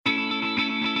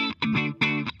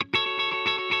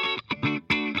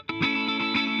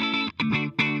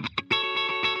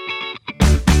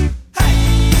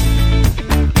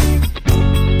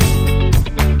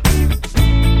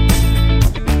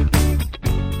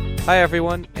Hi,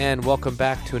 everyone, and welcome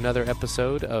back to another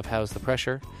episode of How's the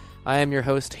Pressure? I am your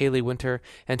host, Haley Winter,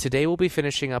 and today we'll be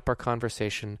finishing up our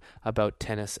conversation about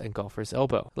tennis and golfer's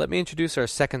elbow. Let me introduce our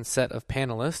second set of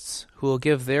panelists who will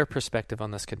give their perspective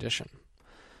on this condition.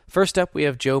 First up, we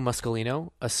have Joe Muscolino,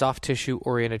 a soft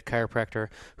tissue-oriented chiropractor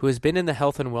who has been in the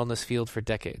health and wellness field for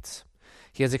decades.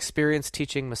 He has experience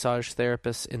teaching massage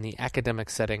therapists in the academic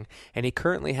setting, and he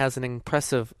currently has an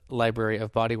impressive library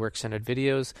of bodywork-centered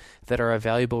videos that are a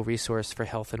valuable resource for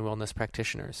health and wellness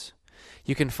practitioners.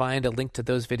 You can find a link to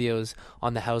those videos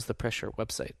on the How's the Pressure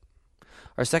website.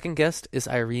 Our second guest is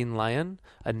Irene Lyon,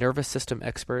 a nervous system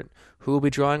expert who will be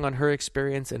drawing on her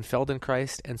experience in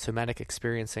Feldenkrais and somatic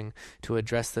experiencing to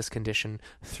address this condition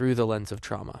through the lens of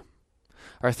trauma.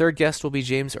 Our third guest will be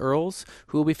James Earls,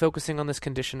 who will be focusing on this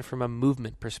condition from a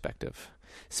movement perspective,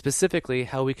 specifically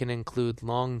how we can include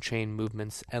long chain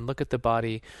movements and look at the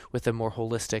body with a more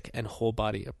holistic and whole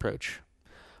body approach.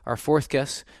 Our fourth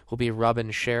guest will be Robin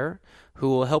Scher, who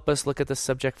will help us look at the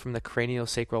subject from the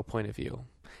craniosacral point of view.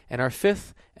 And our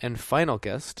fifth and final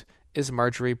guest is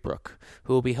Marjorie Brook,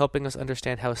 who will be helping us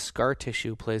understand how scar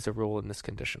tissue plays a role in this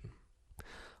condition.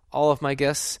 All of my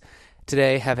guests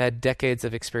today have had decades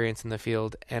of experience in the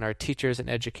field and are teachers and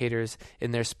educators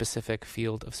in their specific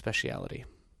field of speciality.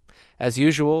 As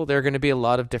usual, there are going to be a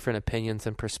lot of different opinions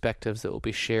and perspectives that will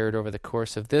be shared over the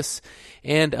course of this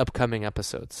and upcoming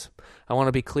episodes. I want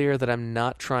to be clear that I'm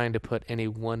not trying to put any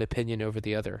one opinion over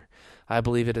the other. I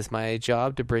believe it is my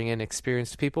job to bring in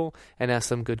experienced people and ask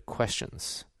them good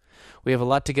questions. We have a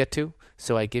lot to get to,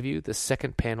 so I give you the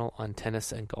second panel on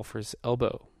tennis and golfer's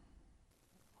elbow.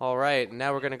 All right,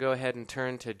 now we're going to go ahead and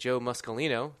turn to Joe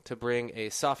Muscolino to bring a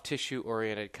soft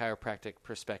tissue-oriented chiropractic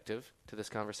perspective to this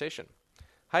conversation.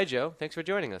 Hi, Joe. Thanks for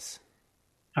joining us.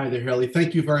 Hi there, Haley.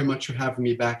 Thank you very much for having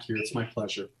me back here. It's my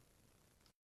pleasure.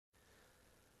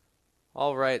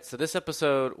 All right, so this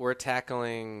episode, we're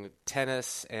tackling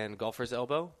tennis and golfer's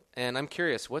elbow. And I'm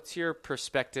curious, what's your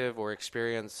perspective or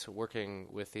experience working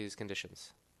with these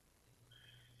conditions?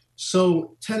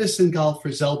 So tennis and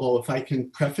golfer's elbow, if I can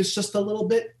preface just a little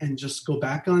bit and just go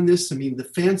back on this. I mean, the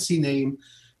fancy name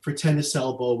for tennis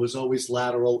elbow was always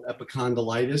lateral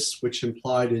epicondylitis, which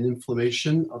implied an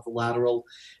inflammation of the lateral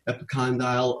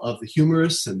epicondyle of the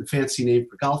humerus. And the fancy name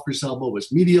for golfer's elbow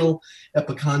was medial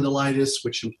epicondylitis,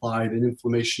 which implied an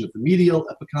inflammation of the medial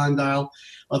epicondyle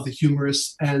of the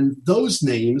humerus. And those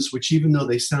names, which even though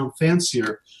they sound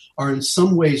fancier, are in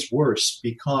some ways worse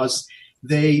because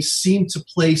they seem to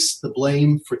place the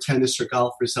blame for tennis or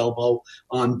golfer's elbow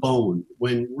on bone,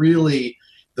 when really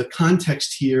the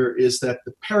context here is that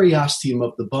the periosteum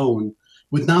of the bone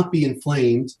would not be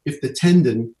inflamed if the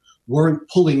tendon weren't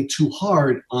pulling too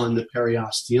hard on the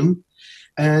periosteum.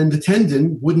 And the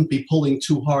tendon wouldn't be pulling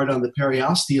too hard on the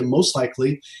periosteum, most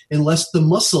likely, unless the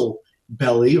muscle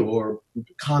belly, or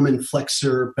common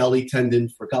flexor belly tendon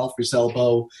for golfer's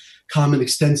elbow, common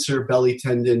extensor belly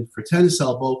tendon for tennis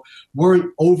elbow, weren't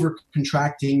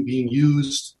over-contracting, being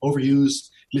used, overused,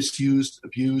 misused,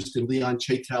 abused in Leon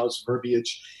Chaitau's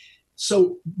verbiage.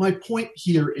 So my point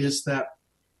here is that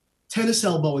tennis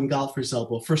elbow and golfer's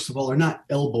elbow, first of all, are not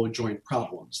elbow joint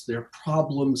problems. They're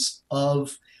problems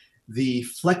of the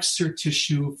flexor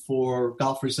tissue for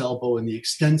golfer's elbow and the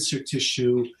extensor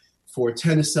tissue for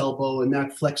tennis elbow, and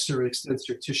that flexor and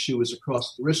extensor tissue is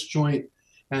across the wrist joint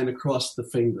and across the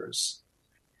fingers.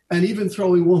 And even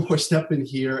throwing one more step in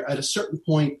here, at a certain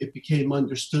point, it became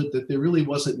understood that there really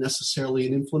wasn't necessarily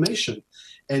an inflammation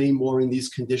anymore in these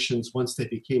conditions once they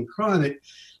became chronic.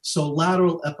 So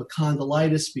lateral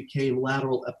epicondylitis became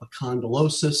lateral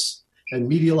epicondylosis, and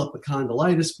medial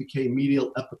epicondylitis became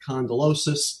medial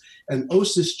epicondylosis. And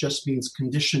osis just means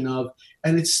condition of,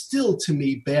 and it's still, to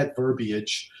me, bad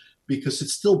verbiage because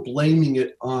it's still blaming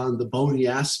it on the bony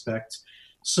aspect.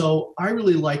 So I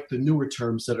really like the newer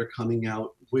terms that are coming out,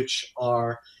 which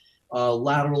are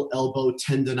lateral elbow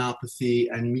tendinopathy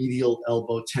and medial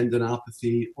elbow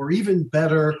tendinopathy, or even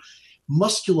better,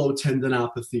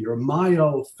 musculotendinopathy or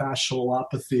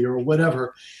myofascialopathy or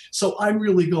whatever. So I'm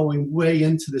really going way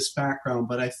into this background,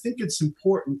 but I think it's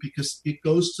important because it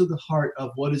goes to the heart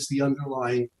of what is the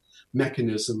underlying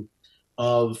mechanism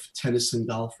of tennis and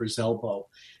golfer's elbow.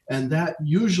 And that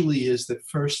usually is that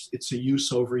first it's a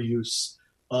use-overuse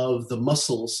of the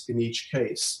muscles in each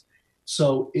case.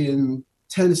 So in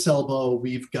tennis elbow,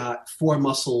 we've got 4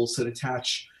 muscles that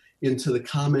attach into the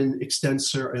common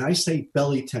extensor, and I say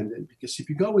belly tendon, because if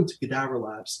you go into cadaver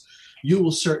labs, you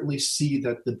will certainly see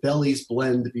that the bellies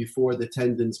blend before the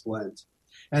tendons blend.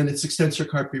 And it's extensor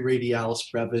carpi radialis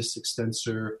brevis,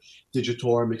 extensor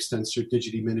digitorum, extensor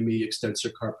digiti minimi, extensor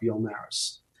carpi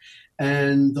ulnaris.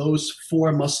 And those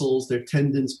four muscles, their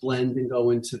tendons blend and go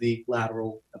into the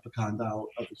lateral epicondyle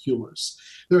of the humerus.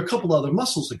 There are a couple other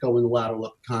muscles that go in the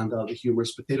lateral epicondyle of the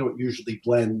humerus, but they don't usually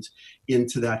blend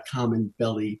into that common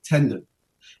belly tendon.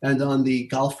 And on the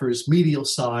golfer's medial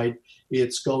side,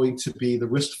 it's going to be the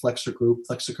wrist flexor group,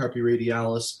 flexor carpi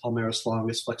radialis, palmaris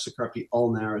longus, flexor carpi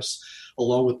ulnaris,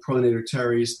 along with pronator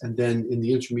teres, and then in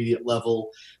the intermediate level,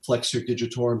 flexor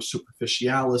digitorum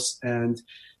superficialis. And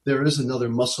there is another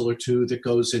muscle or two that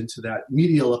goes into that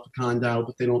medial epicondyle,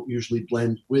 but they don't usually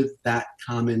blend with that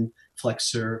common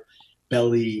flexor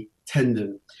belly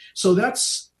tendon. So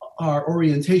that's our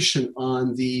orientation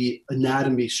on the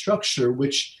anatomy structure,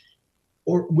 which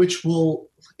will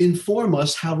inform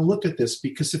us how to look at this,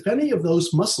 because if any of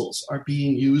those muscles are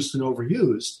being used and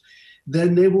overused,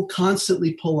 then they will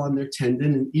constantly pull on their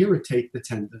tendon and irritate the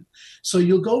tendon. So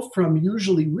you'll go from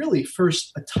usually really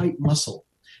first a tight muscle,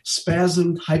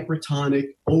 spasmed, hypertonic,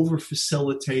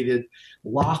 over-facilitated,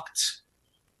 locked,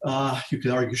 you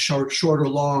could argue short or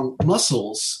long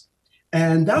muscles.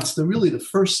 And that's really the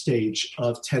first stage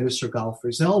of tennis or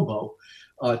golfer's elbow,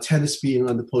 tennis being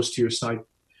on the posterior side,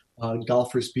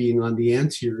 golfers being on the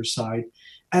anterior side.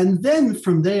 And then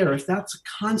from there, if that's a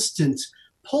constant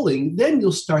pulling, then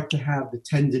you'll start to have the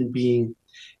tendon being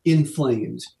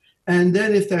inflamed. And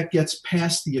then if that gets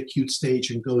past the acute stage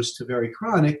and goes to very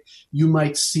chronic, you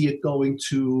might see it going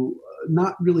to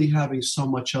not really having so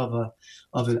much of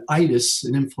an itis,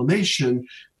 an inflammation,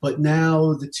 but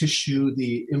now the tissue,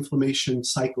 the inflammation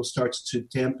cycle starts to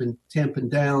tampen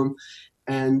down,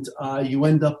 and you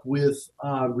end up with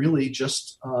really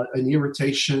just an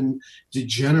irritation,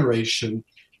 degeneration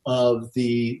of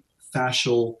the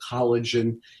fascial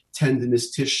collagen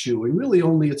tendinous tissue. And really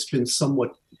only it's been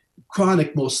somewhat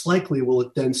chronic, most likely, will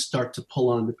it then start to pull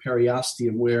on the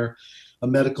periosteum, where a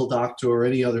medical doctor or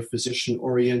any other physician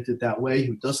oriented that way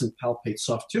who doesn't palpate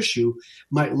soft tissue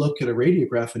might look at a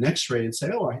radiograph and x-ray and say,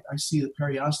 oh, I see the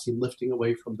periosteum lifting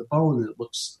away from the bone and it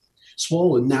looks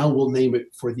swollen. Now we'll name it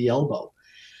for the elbow.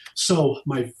 So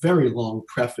my very long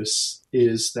preface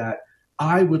is that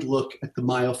I would look at the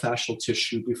myofascial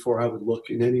tissue before I would look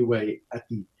in any way at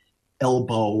the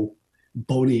elbow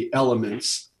bony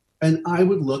elements. And I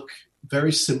would look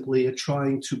very simply at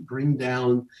trying to bring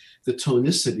down the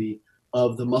tonicity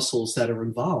of the muscles that are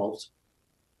involved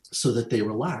so that they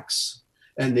relax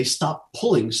and they stop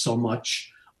pulling so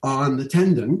much on the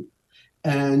tendon.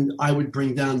 And I would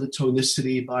bring down the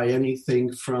tonicity by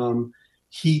anything from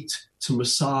heat to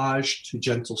massage to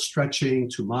gentle stretching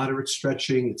to moderate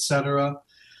stretching, etc.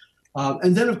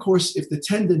 And then, of course, if the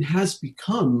tendon has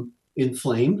become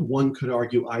inflamed, one could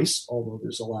argue ice, although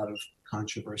there's a lot of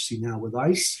controversy now with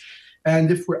ice.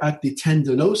 And if we're at the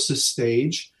tendinosis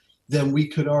stage, then we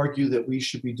could argue that we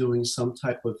should be doing some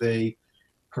type of a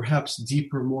perhaps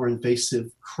deeper, more invasive,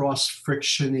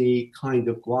 cross-friction-y kind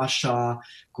of gua sha,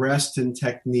 Graston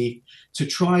technique to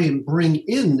try and bring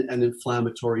in an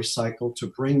inflammatory cycle, to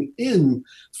bring in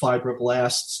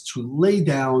fibroblasts, to lay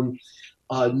down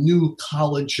new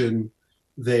collagen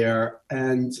there.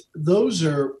 And those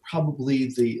are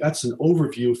probably that's an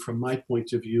overview from my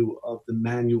point of view of the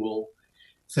manual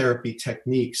therapy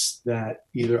techniques that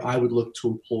either I would look to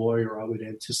employ or I would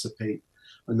anticipate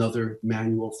another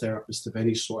manual therapist of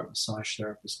any sort, massage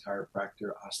therapist,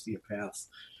 chiropractor, osteopath,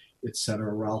 et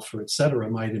cetera, Ralpher, et cetera,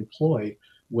 might employ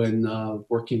when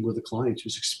working with a client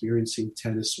who's experiencing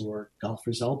tennis or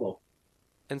golfer's elbow.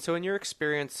 And so in your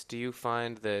experience, do you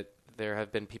find that there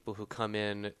have been people who come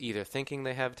in either thinking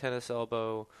they have tennis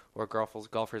elbow or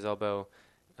golfer's elbow,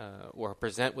 or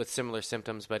present with similar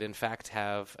symptoms, but in fact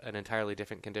have an entirely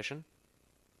different condition?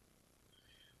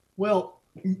 Well,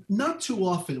 not too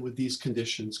often with these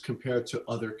conditions compared to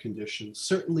other conditions.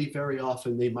 Certainly very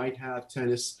often they might have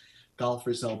tennis,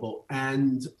 golfer's elbow,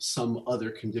 and some other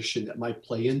condition that might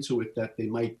play into it that they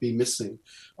might be missing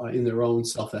in their own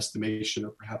self-estimation,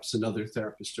 or perhaps another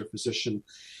therapist or physician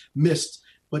missed.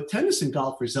 But tennis and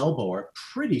golfer's elbow are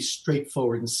pretty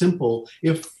straightforward and simple,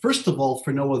 if, first of all,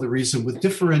 for no other reason, with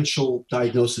differential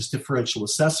diagnosis, differential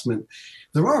assessment,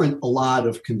 there aren't a lot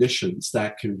of conditions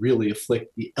that can really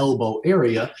afflict the elbow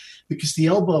area, because the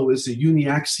elbow is a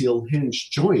uniaxial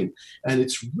hinged joint and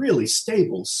it's really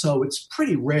stable. So it's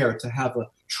pretty rare to have a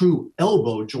true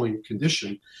elbow joint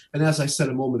condition. And as I said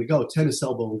a moment ago, tennis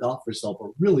elbow and golfer's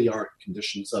elbow really aren't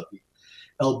conditions of the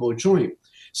elbow joint.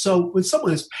 So when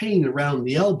someone has pain around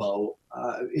the elbow,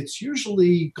 it's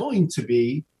usually going to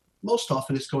be, most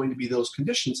often it's going to be those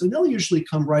conditions. And they'll usually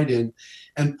come right in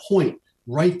and point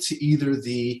right to either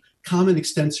the common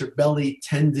extensor belly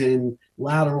tendon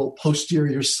lateral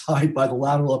posterior side by the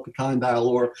lateral epicondyle,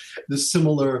 or the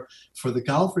similar for the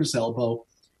golfer's elbow.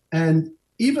 And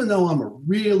even though I'm a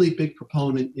really big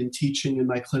proponent in teaching in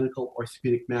my clinical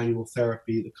orthopedic manual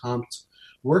therapy, the COMT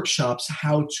workshops,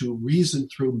 how to reason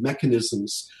through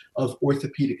mechanisms of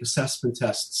orthopedic assessment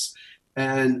tests.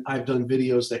 And I've done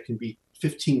videos that can be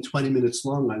 15, 20 minutes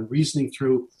long on reasoning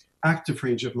through active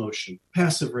range of motion,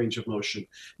 passive range of motion,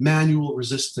 manual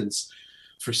resistance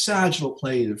for sagittal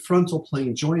plane and frontal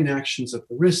plane, joint actions at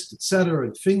the wrist, etc.,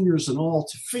 and fingers and all,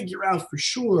 to figure out for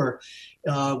sure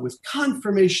with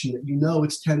confirmation that you know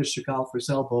it's tennis or golfer's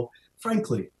elbow.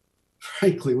 Frankly,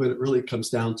 when it really comes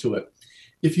down to it,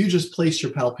 if you just place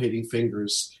your palpating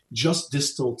fingers just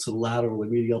distal to the lateral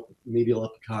and medial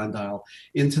epicondyle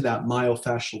into that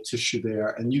myofascial tissue there,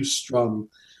 and you strum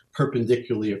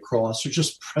perpendicularly across, or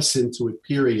just press into it,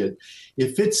 period.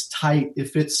 If it's tight,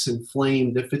 if it's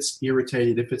inflamed, if it's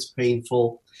irritated, if it's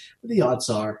painful, the odds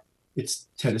are it's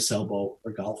tennis elbow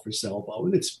or golfer's elbow,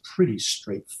 and it's pretty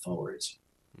straightforward.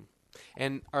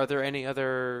 And are there any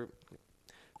other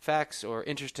facts or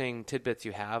interesting tidbits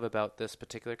you have about this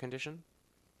particular condition?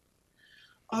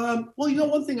 Well,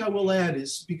 one thing I will add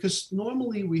is, because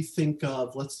normally we think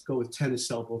of, let's go with tennis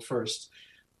elbow first.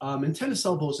 And tennis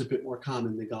elbow is a bit more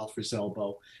common than golfer's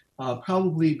elbow,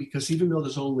 probably because even though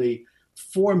there's only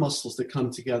 4 muscles that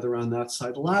come together on that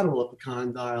side, lateral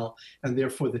epicondyle, and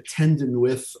therefore the tendon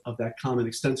width of that common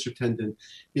extensor tendon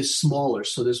is smaller.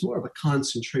 So there's more of a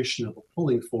concentration of a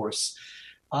pulling force.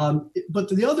 But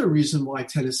the other reason why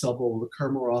tennis elbow will occur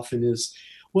more often is,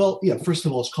 well, yeah, first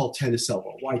of all, it's called tennis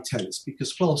elbow. Why tennis?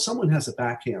 Because, well, if someone has a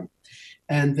backhand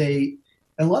and a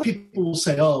lot of people will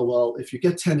say, oh, well, if you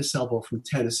get tennis elbow from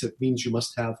tennis, it means you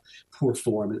must have poor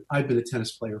form. And I've been a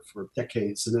tennis player for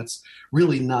decades, and that's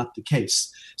really not the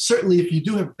case. Certainly, if you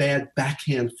do have bad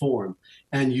backhand form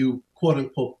and you, quote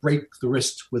unquote, break the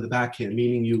wrist with a backhand,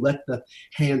 meaning you let the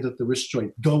hand at the wrist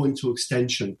joint go into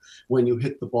extension when you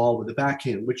hit the ball with a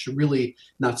backhand, which you're really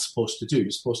not supposed to do.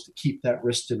 You're supposed to keep that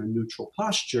wrist in a neutral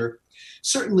posture.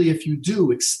 Certainly, if you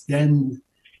do extend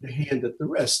the hand at the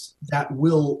wrist, that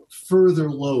will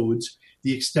further load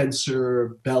the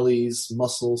extensor, bellies,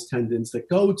 muscles, tendons that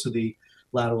go to the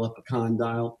lateral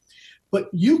epicondyle. But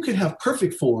you could have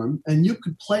perfect form and you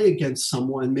could play against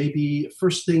someone maybe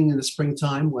first thing in the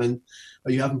springtime when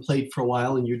you haven't played for a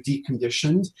while and you're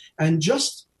deconditioned, and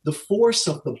just the force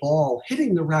of the ball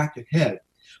hitting the racket head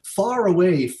far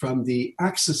away from the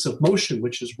axis of motion,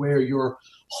 which is where you're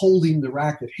holding the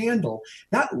racket handle,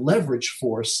 that leverage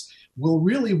force will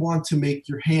really want to make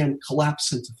your hand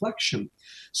collapse into flexion.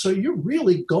 So you're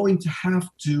really going to have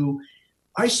to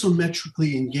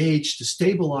isometrically engage to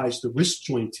stabilize the wrist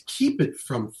joint to keep it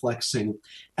from flexing.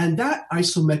 And that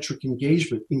isometric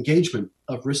engagement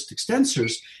of wrist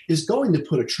extensors is going to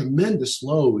put a tremendous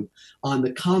load on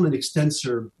the common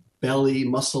extensor belly,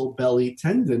 muscle belly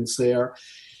tendons there.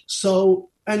 So,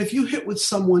 and if you hit with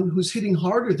someone who's hitting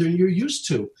harder than you're used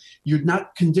to, you're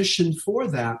not conditioned for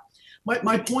that.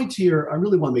 My point here, I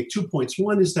really want to make 2 points.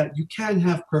 One is that you can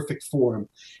have perfect form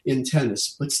in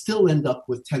tennis, but still end up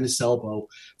with tennis elbow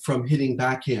from hitting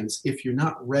backhands if you're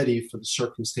not ready for the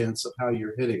circumstance of how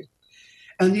you're hitting.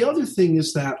 And the other thing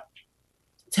is that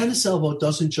tennis elbow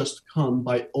doesn't just come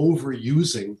by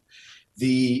overusing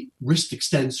the wrist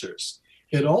extensors.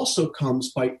 It also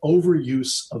comes by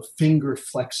overuse of finger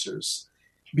flexors,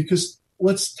 because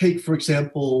let's take, for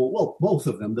example, well, both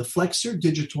of them, the flexor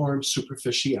digitorum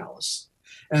superficialis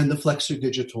and the flexor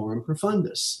digitorum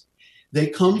profundus. They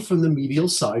come from the medial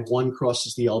side. One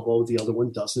crosses the elbow, the other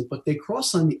one doesn't, but they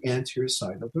cross on the anterior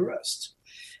side of the wrist.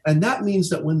 And that means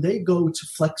that when they go to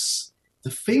flex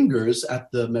the fingers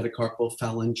at the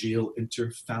metacarpophalangeal,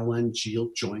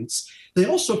 interphalangeal joints, they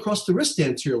also cross the wrist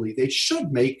anteriorly. They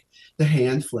should make the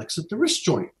hand flex at the wrist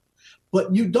joint.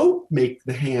 But you don't make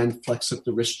the hand flex at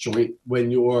the wrist joint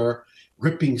when you're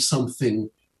gripping something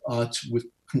with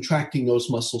contracting those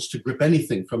muscles to grip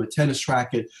anything from a tennis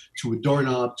racket to a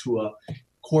doorknob to a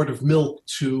quart of milk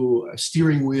to a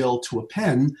steering wheel to a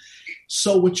pen.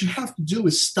 So what you have to do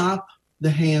is stop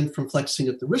the hand from flexing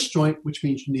at the wrist joint, which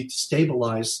means you need to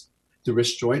stabilize the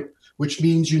wrist joint, which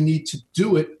means you need to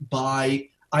do it by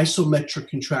isometric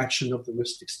contraction of the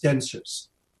wrist extensors.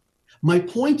 My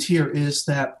point here is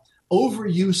that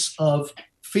overuse of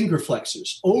finger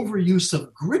flexors, overuse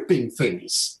of gripping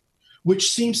things, which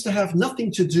seems to have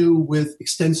nothing to do with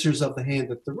extensors of the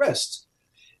hand at the wrist,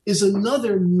 is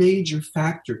another major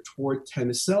factor toward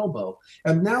tennis elbow.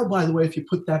 And now, by the way, if you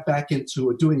put that back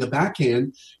into doing a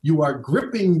backhand, you are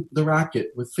gripping the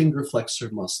racket with finger flexor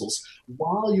muscles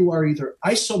while you are either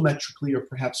isometrically or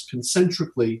perhaps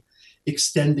concentrically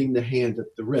extending the hand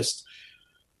at the wrist.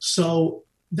 So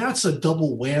that's a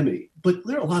double whammy. But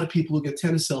there are a lot of people who get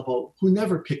tennis elbow who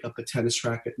never pick up a tennis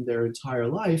racket in their entire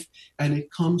life, and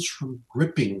it comes from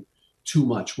gripping too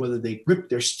much, whether they grip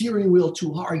their steering wheel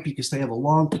too hard because they have a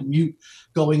long commute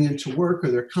going into work, or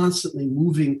they're constantly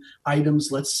moving items,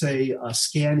 let's say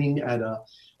scanning at a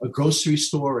grocery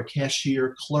store, a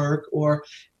cashier, clerk, or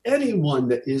anyone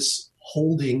that is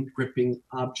holding, gripping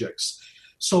objects.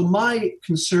 So my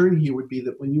concern here would be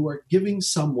that when you are giving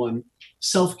someone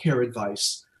self-care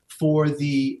advice for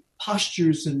the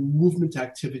postures and movement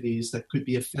activities that could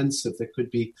be offensive, that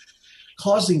could be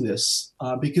causing this,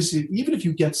 because even if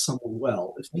you get someone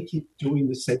well, if they keep doing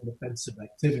the same offensive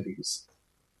activities,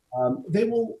 they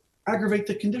will aggravate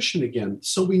the condition again.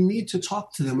 So we need to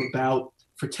talk to them about,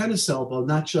 for tennis elbow,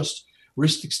 not just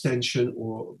wrist extension,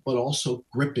 but also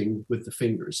gripping with the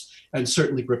fingers, and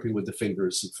certainly gripping with the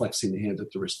fingers and flexing the hand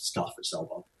at the wrist is golfer's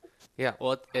elbow. Yeah,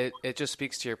 well, it just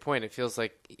speaks to your point. It feels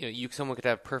like someone could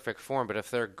have perfect form, but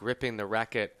if they're gripping the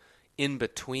racket in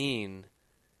between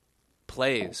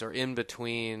plays or in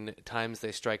between times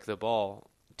they strike the ball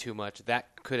too much,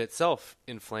 that could itself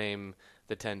inflame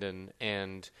the tendon,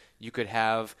 and you could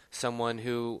have someone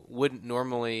who wouldn't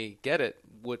normally get it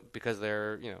because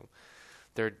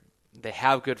they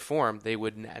have good form. They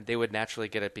would naturally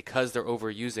get it because they're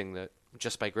overusing it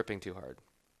just by gripping too hard.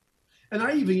 And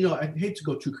I even, I hate to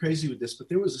go too crazy with this, but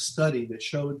there was a study that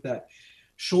showed that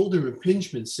shoulder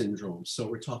impingement syndrome, so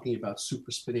we're talking about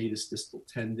supraspinatus distal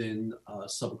tendon,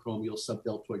 subacromial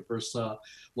subdeltoid bursa,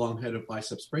 long head of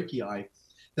biceps brachii,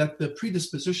 that the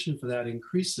predisposition for that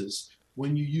increases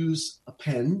when you use a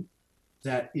pen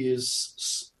that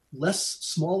is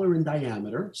smaller in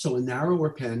diameter, so a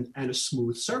narrower pen and a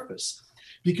smooth surface,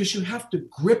 because you have to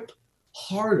grip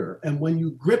harder. And when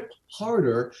you grip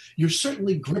harder, you're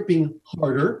certainly gripping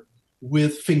harder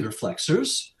with finger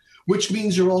flexors, which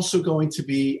means you're also going to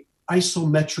be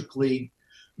isometrically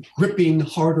gripping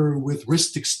harder with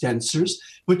wrist extensors,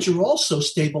 but you're also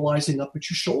stabilizing up at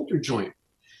your shoulder joint.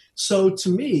 So to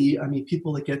me,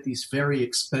 people that get these very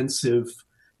expensive,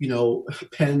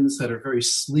 pens that are very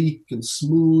sleek and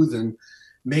smooth and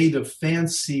made of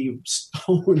fancy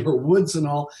stone or woods and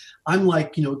all, I'm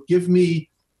like, give me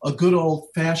a good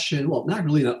old-fashioned, well, not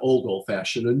really an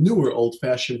old-fashioned, a newer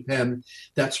old-fashioned pen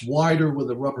that's wider with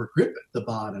a rubber grip at the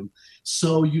bottom.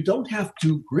 So you don't have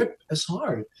to grip as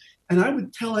hard. And I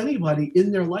would tell anybody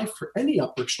in their life for any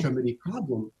upper extremity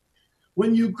problem,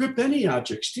 when you grip any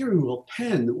object, steering wheel,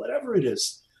 pen, whatever it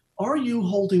is, are you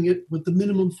holding it with the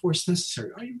minimum force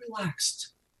necessary? Are you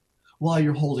relaxed while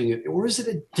you're holding it? Or is it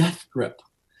a death grip?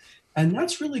 And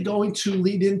that's really going to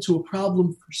lead into a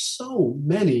problem for so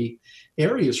many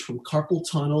areas, from carpal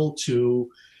tunnel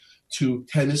to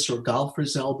tennis or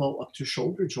golfer's elbow, up to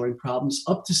shoulder joint problems,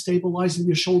 up to stabilizing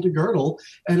your shoulder girdle,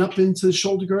 and up into the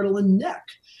shoulder girdle and neck.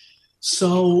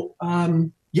 So,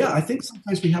 I think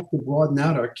sometimes we have to broaden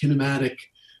out our kinematic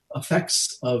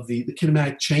effects of the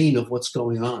kinematic chain of what's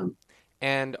going on.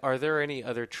 And are there any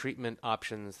other treatment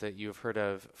options that you've heard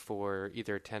of for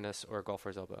either tennis or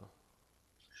golfer's elbow?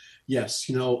 Yes,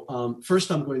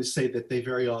 first I'm going to say that they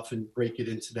very often break it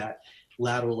into that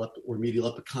lateral or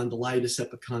medial epicondylitis,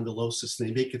 epicondylosis.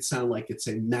 They make it sound like it's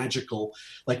a magical,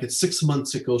 like it's 6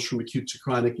 months it goes from acute to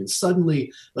chronic, and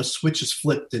suddenly a switch is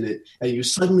flipped in it, and you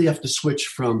suddenly have to switch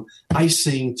from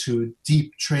icing to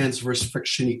deep transverse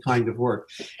friction-y kind of work.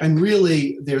 And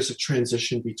really, there's a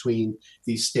transition between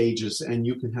these stages, and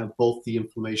you can have both the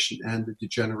inflammation and the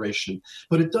degeneration.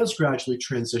 But it does gradually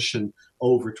transition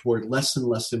over toward less and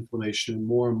less inflammation and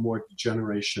more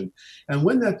degeneration. And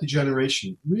when that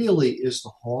degeneration really is the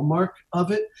hallmark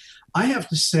of it, I have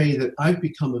to say that I've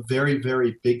become a very,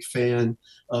 very big fan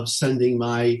of sending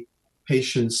my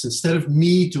patients, instead of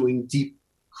me doing deep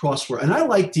crosswork, and I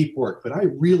like deep work, but I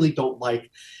really don't like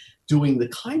doing the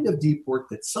kind of deep work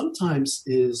that sometimes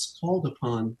is called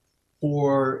upon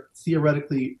for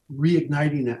theoretically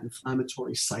reigniting that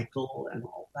inflammatory cycle and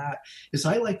all that, is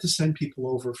I like to send people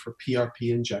over for PRP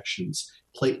injections,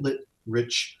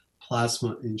 platelet-rich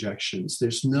plasma injections.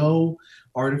 There's no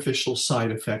artificial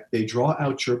side effect. They draw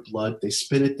out your blood, they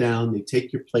spin it down, they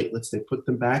take your platelets, they put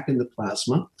them back in the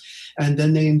plasma, and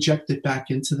then they inject it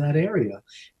back into that area.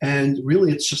 And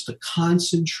really, it's just a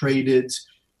concentrated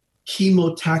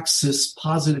chemotaxis,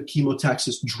 positive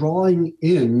chemotaxis, drawing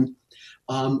in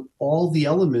all the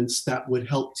elements that would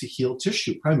help to heal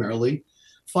tissue, primarily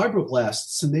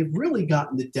fibroblasts. And they've really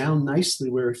gotten it down nicely,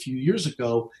 where a few years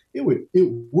ago it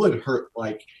would hurt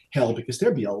like hell because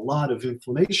there'd be a lot of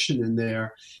inflammation in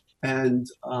there. And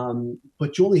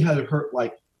but you only had it hurt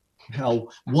like hell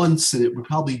once, and it would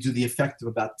probably do the effect of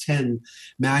about 10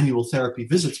 manual therapy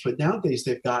visits. But nowadays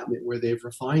they've gotten it where they've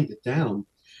refined it down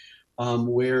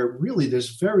where really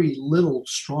there's very little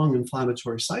strong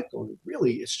inflammatory cycle. And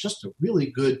really, it's just a really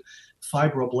good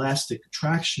fibroblastic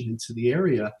attraction into the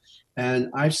area. And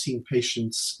I've seen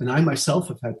patients, and I myself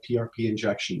have had PRP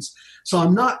injections. So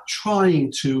I'm not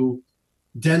trying to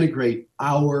denigrate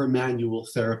our manual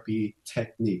therapy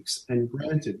techniques. And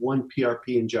granted, one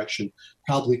PRP injection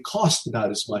probably costs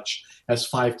about as much as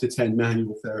 5 to 10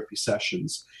 manual therapy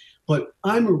sessions. But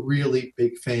I'm a really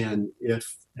big fan,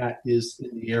 if that is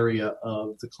in the area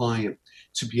of the client,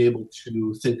 to be able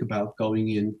to think about going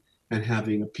in and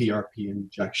having a PRP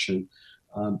injection.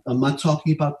 I'm not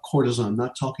talking about cortisone. I'm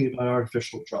not talking about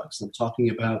artificial drugs. I'm talking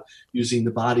about using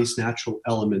the body's natural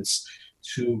elements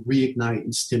to reignite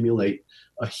and stimulate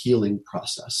a healing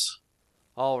process.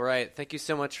 All right. Thank you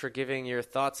so much for giving your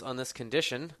thoughts on this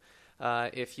condition.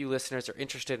 If you listeners are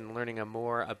interested in learning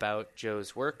more about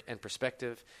Joe's work and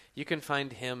perspective, you can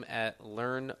find him at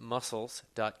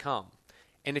learnmuscles.com.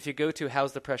 And if you go to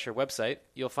How's the Pressure website,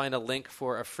 you'll find a link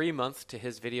for a free month to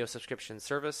his video subscription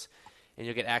service, and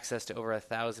you'll get access to over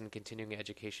 1,000 continuing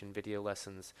education video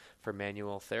lessons for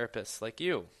manual therapists like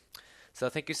you. So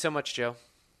thank you so much, Joe.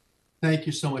 Thank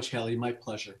you so much, Haley. My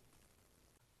pleasure.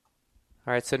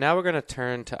 All right, so now we're going to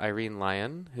turn to Irene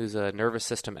Lyon, who's a nervous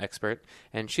system expert,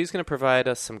 and she's going to provide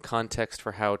us some context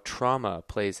for how trauma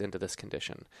plays into this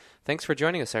condition. Thanks for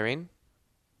joining us, Irene.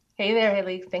 Hey there,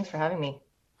 Haley. Thanks for having me.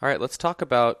 All right, let's talk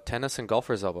about tennis and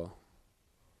golfer's elbow.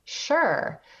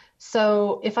 Sure.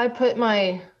 So if I put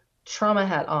my trauma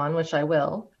hat on, which I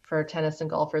will for tennis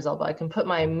and golfer's elbow, I can put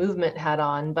my movement hat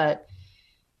on, but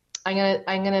I'm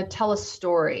gonna tell a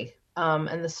story.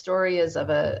 And the story is of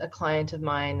a client of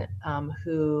mine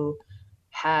who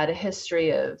had a history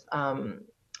of a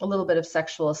little bit of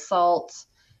sexual assault,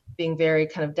 being very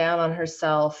kind of down on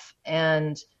herself,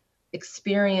 and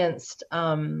experienced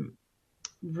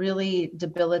really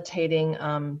debilitating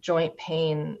joint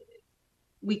pain.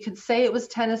 We could say it was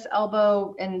tennis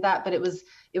elbow and that, but it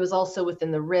was also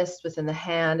within the wrist, within the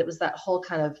hand. It was that whole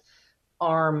kind of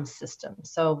arm system.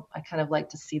 So I kind of like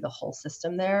to see the whole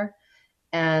system there.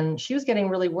 And she was getting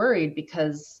really worried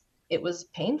because it was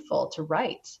painful to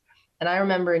write. And I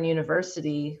remember in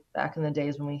university, back in the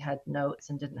days when we had notes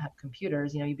and didn't have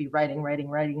computers, you'd be writing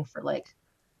for like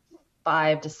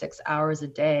 5 to 6 hours a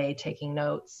day, taking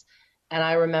notes. And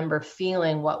I remember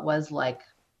feeling what was like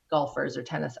golfer's or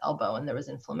tennis elbow, and there was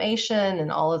inflammation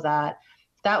and all of that.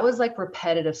 That was like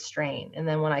repetitive strain. And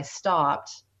then when I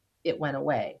stopped, it went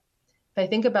away. If I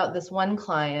think about this one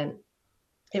client,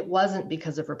 it wasn't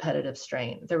because of repetitive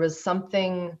strain. There was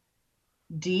something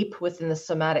deep within the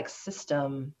somatic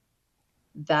system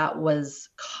that was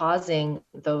causing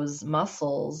those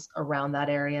muscles around that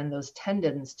area and those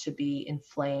tendons to be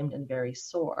inflamed and very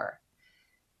sore.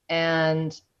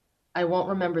 And I won't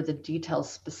remember the details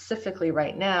specifically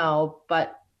right now,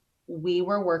 but we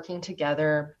were working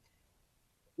together,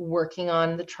 working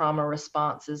on the trauma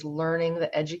responses, learning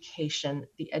the education.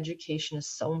 The education is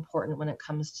so important when it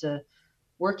comes to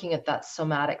working at that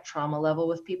somatic trauma level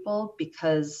with people,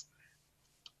 because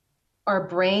our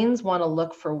brains want to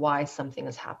look for why something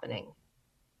is happening.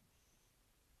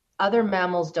 Other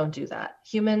mammals don't do that.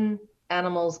 Human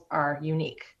animals are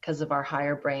unique because of our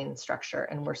higher brain structure,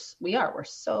 and we're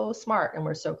so smart and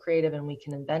we're so creative and we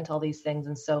can invent all these things,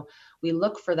 and so we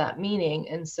look for that meaning.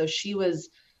 And so she was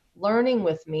learning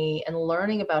with me and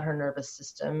learning about her nervous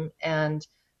system and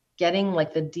getting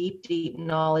like the deep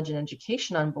knowledge and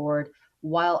education on board,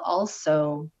 while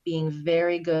also being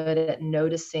very good at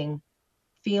noticing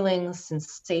feelings,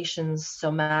 sensations,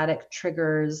 somatic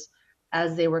triggers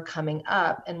as they were coming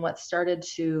up. And what started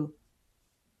to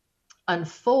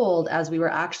unfold as we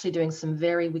were actually doing some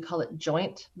we call it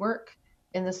joint work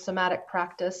in the somatic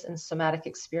practice and somatic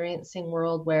experiencing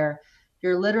world, where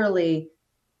you're literally,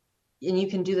 and you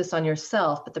can do this on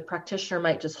yourself, but the practitioner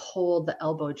might just hold the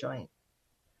elbow joint,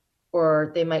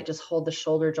 or they might just hold the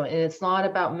shoulder joint. And it's not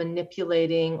about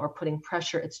manipulating or putting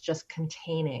pressure. It's just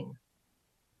containing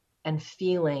and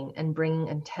feeling and bringing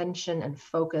attention and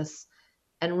focus,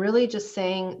 and really just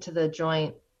saying to the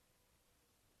joint,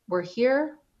 we're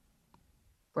here.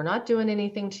 We're not doing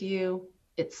anything to you.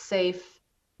 It's safe.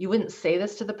 You wouldn't say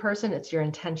this to the person. It's your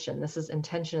intention.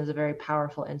 Intention is a very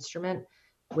powerful instrument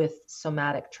with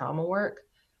somatic trauma work,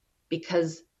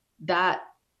 because that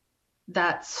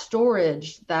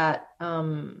storage, that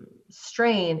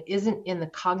strain isn't in the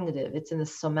cognitive, it's in the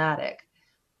somatic.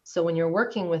 So when you're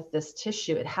working with this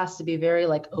tissue, it has to be very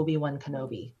like Obi-Wan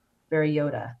Kenobi, very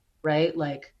Yoda, right?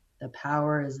 Like the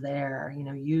power is there,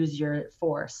 use your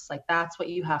force. Like that's what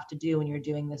you have to do when you're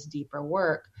doing this deeper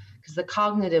work, because the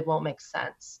cognitive won't make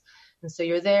sense. And so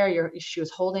you're there, she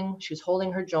was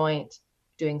holding her joint,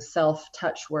 doing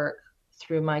self-touch work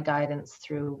through my guidance,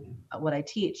 through what I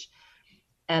teach.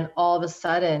 And all of a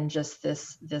sudden, just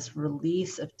this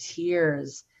release of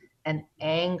tears and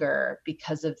anger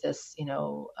because of this,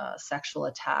 sexual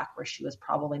attack where she was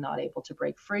probably not able to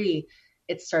break free,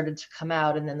 it started to come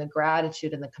out. And then the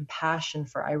gratitude and the compassion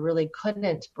for, I really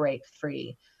couldn't break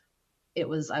free. I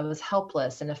was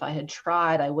helpless. And if I had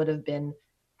tried, I would have been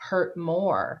hurt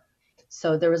more.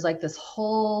 So there was like this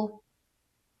whole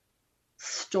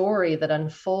story that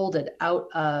unfolded out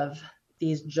of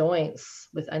these joints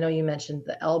I know you mentioned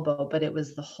the elbow, but it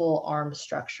was the whole arm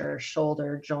structure,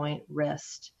 shoulder, joint,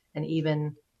 wrist. And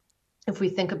even if we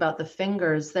think about the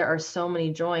fingers, there are so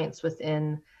many joints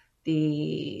within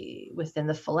the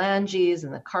phalanges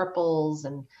and the carpals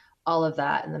and all of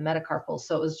that, and the metacarpals.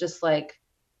 So it was just like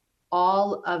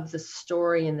all of the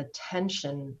story and the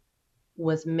tension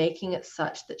was making it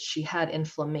such that she had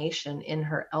inflammation in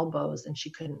her elbows and she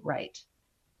couldn't write,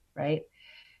 right?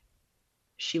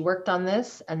 She worked on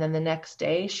this, and then the next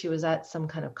day she was at some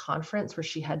kind of conference where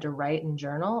she had to write and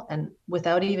journal, and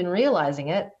without even realizing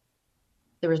it,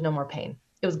 there was no more pain.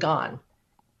 It was gone.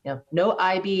 No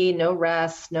IB, no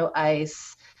rest, no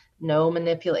ice, no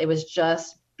manipulate. It was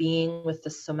just being with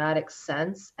the somatic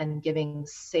sense and giving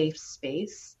safe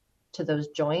space to those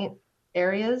joint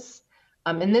areas.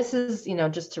 And this is,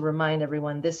 just to remind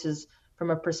everyone, this is from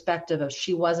a perspective of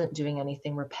she wasn't doing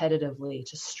anything repetitively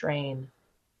to strain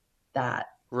that.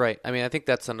 Right. I mean, I think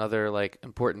that's another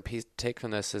important piece to take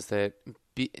from this is that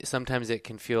sometimes it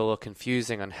can feel a little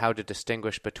confusing on how to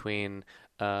distinguish between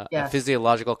a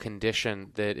physiological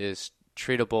condition that is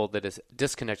treatable, that is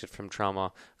disconnected from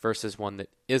trauma, versus one that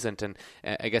isn't. And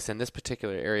I guess in this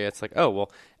particular area, it's like, oh,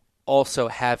 well, also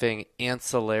having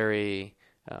ancillary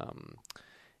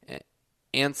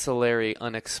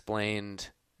unexplained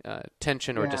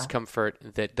tension or discomfort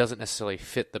that doesn't necessarily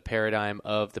fit the paradigm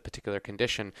of the particular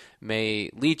condition may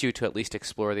lead you to at least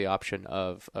explore the option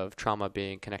of trauma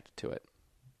being connected to it.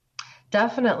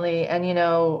 Definitely. And,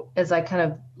 as I kind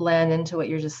of land into what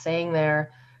you're just saying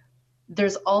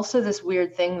there's also this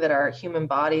weird thing that our human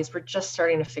bodies, we're just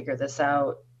starting to figure this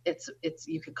out. It's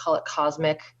you could call it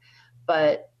cosmic,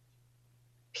 but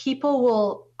people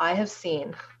will, I have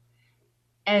seen,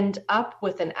 end up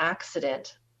with an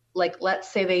accident. Like, let's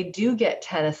say they do get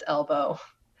tennis elbow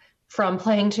from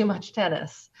playing too much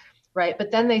tennis, right?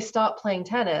 But then they stop playing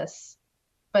tennis,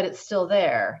 but it's still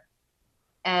there.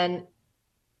 And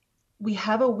we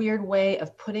have a weird way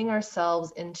of putting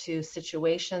ourselves into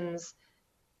situations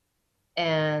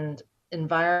and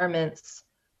environments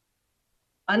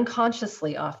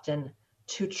unconsciously often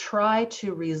to try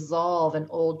to resolve an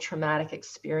old traumatic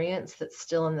experience that's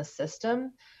still in the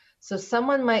system. So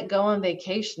someone might go on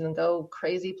vacation and go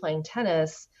crazy playing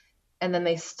tennis, and then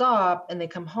they stop and they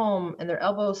come home and their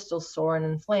elbow is still sore and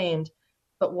inflamed.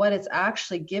 But what it's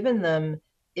actually given them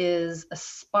is a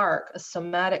spark, a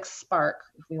somatic spark,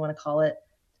 if we want to call it,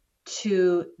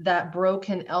 to that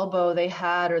broken elbow they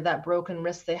had or that broken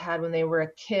wrist they had when they were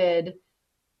a kid,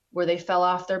 where they fell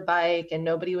off their bike and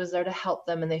nobody was there to help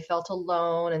them and they felt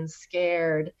alone and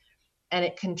scared. And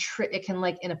it can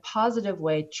like in a positive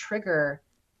way trigger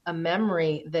a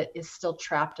memory that is still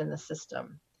trapped in the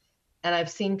system. And I've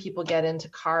seen people get into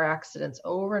car accidents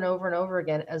over and over and over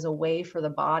again as a way for the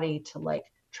body to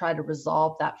try to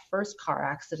resolve that first car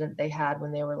accident they had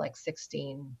when they were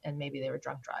 16 and maybe they were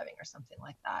drunk driving or something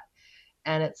like that.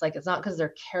 And it's not because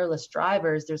they're careless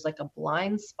drivers. There's a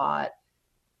blind spot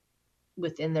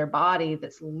within their body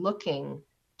that's looking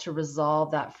to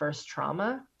resolve that first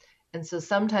trauma. And so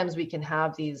sometimes we can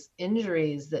have these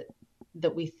injuries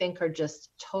that we think are just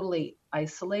totally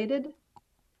isolated.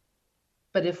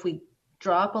 But if we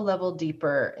drop a level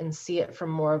deeper and see it from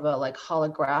more of a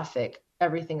holographic,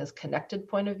 everything is connected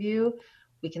point of view,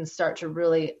 we can start to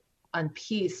really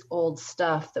unpiece old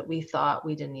stuff that we thought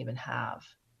we didn't even have.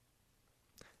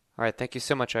 All right. Thank you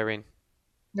so much, Irene.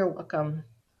 You're welcome.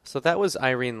 So that was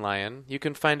Irene Lyon. You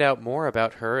can find out more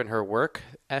about her and her work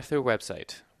at their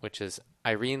website, which is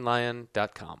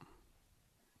irenelyon.com.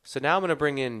 So now I'm going to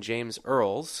bring in James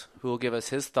Earls, who will give us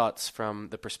his thoughts from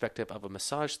the perspective of a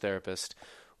massage therapist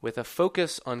with a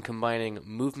focus on combining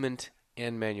movement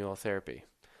and manual therapy.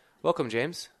 Welcome,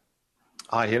 James.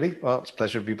 Hi, Haley. Well, it's a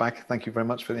pleasure to be back. Thank you very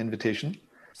much for the invitation.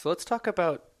 So let's talk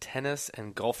about tennis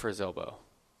and golfer's elbow.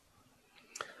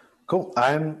 Cool.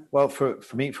 Well, for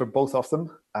me, for both of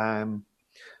them,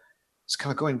 it's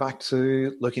kind of going back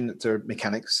to looking at their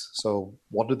mechanics. So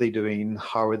what are they doing?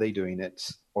 How are they doing it?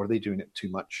 Or are they doing it too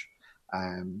much?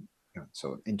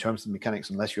 so in terms of mechanics,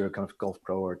 unless you're a kind of golf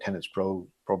pro or tennis pro,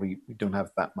 probably we don't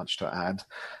have that much to add.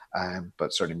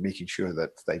 But certainly making sure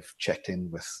that they've checked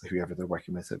in with whoever they're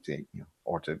working with, if they,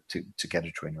 or to get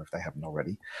a trainer if they haven't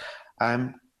already.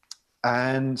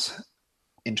 And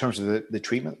in terms of the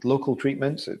treatment, local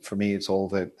treatment, for me, it's all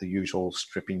the usual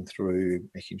stripping through,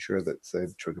 making sure that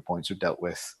the trigger points are dealt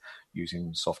with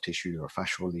using soft tissue or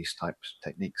fascial release type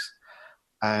techniques.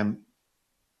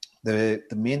 The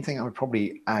main thing I would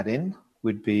probably add in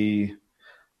would be,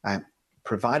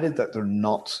 provided that they're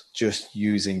not just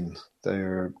using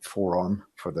their forearm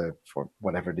for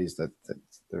whatever it is that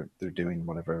they're doing,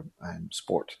 whatever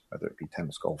sport, whether it be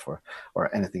tennis, golf,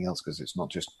 or anything else, because it's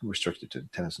not just restricted to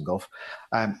tennis and golf,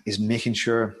 is making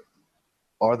sure,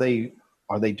 are they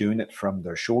doing it from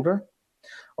their shoulder,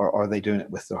 or are they doing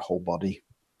it with their whole body?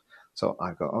 So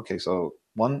I go, okay, so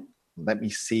one, let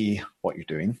me see what you're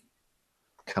doing.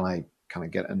 Can I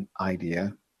get an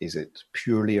idea? Is it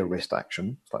purely a wrist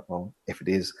action? It's like, well, if it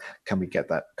is, can we get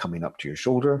that coming up to your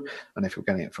shoulder? And if we're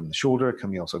getting it from the shoulder,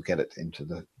 can we also get it into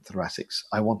the thoracics?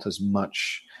 I want as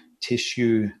much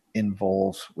tissue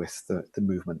involved with the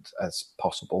movement as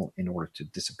possible in order to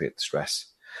dissipate the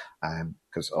stress.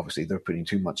 Because obviously they're putting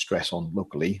too much stress on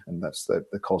locally, and that's the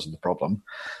cause of the problem.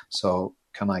 So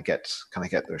can I get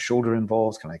their shoulder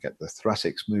involved? Can I get the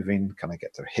thoracics moving? Can I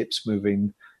get their hips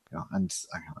moving? And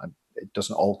it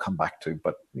doesn't all come back to,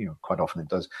 but quite often it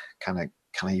does. Can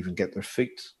I even get their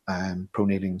feet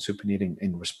pronating, supinating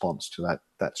in response to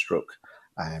that stroke?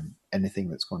 Anything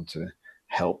that's going to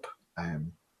help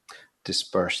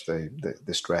disperse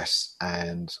the stress,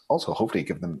 and also hopefully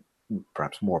give them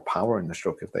perhaps more power in the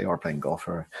stroke if they are playing golf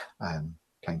or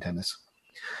playing tennis.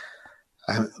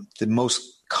 The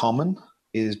most common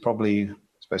is probably,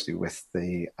 especially with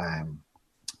the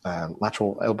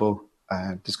lateral elbow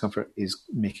discomfort, is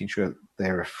making sure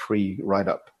they're free right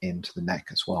up into the neck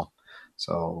as well.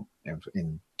 So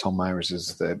in Tom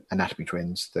Myers' The Anatomy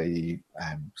Twins, the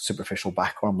superficial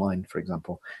back arm line, for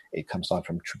example, it comes down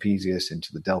from trapezius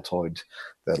into the deltoid,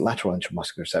 the lateral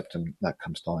intramuscular septum, that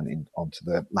comes down onto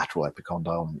the lateral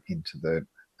epicondyle into the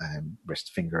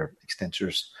wrist finger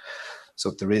extensors.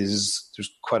 So there's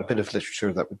quite a bit of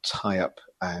literature that would tie up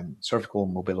cervical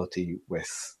mobility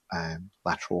with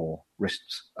lateral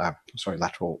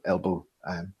elbow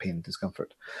pain and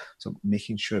discomfort. So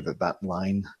making sure that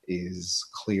line is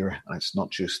clear, and it's not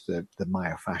just the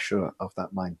myofascia of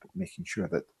that line, but making sure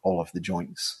that all of the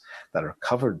joints that are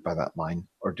covered by that line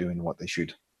are doing what they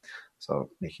should. So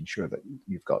making sure that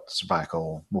you've got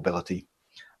cervical mobility.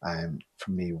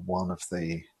 For me, one of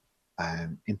the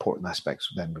important aspects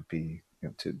then would be,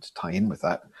 to tie in with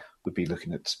that, would be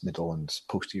looking at middle and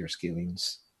posterior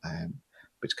scalenes,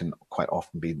 which can quite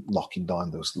often be locking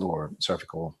down those lower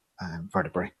cervical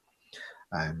vertebrae.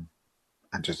 And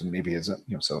just maybe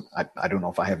so I don't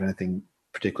know if I have anything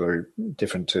particular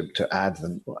different to add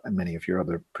than many of your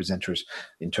other presenters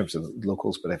in terms of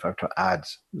locals, but if I were to add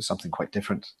something quite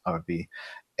different, I would be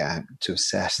to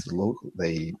assess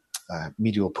the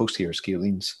medial posterior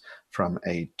scalenes from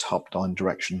a top-down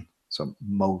direction. So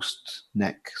most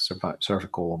neck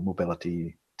cervical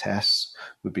mobility tests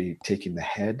would be taking the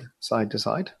head side to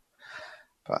side,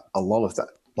 but a lot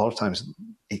of times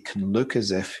it can look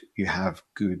as if you have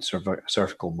good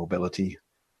cervical mobility,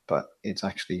 but it's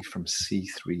actually from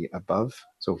C3 above.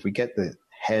 So if we get the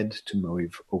head to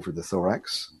move over the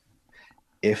thorax,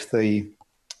 if the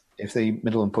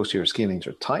middle and posterior scalenes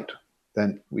are tight,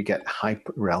 then we get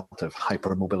relative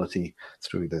hypermobility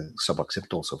through the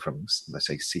suboccipital, so from, let's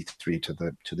say, C3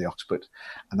 to the occiput,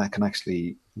 and that can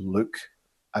actually look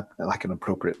like an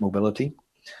appropriate mobility,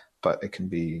 but it can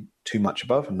be too much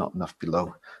above and not enough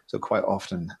below. So quite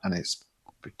often, and it's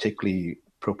particularly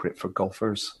appropriate for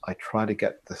golfers, I try to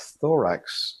get the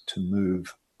thorax to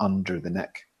move under the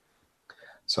neck.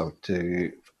 So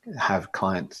to have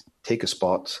clients take a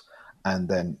spot and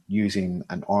then using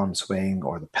an arm swing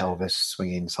or the pelvis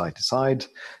swinging side to side,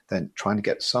 then trying to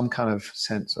get some kind of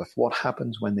sense of what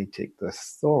happens when they take the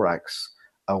thorax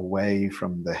away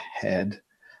from the head.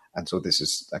 And so this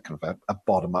is a kind of a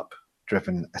bottom-up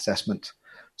driven assessment.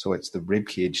 So it's the rib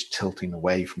cage tilting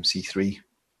away from C3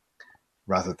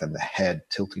 rather than the head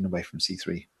tilting away from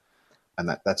C3.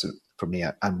 And that's for me,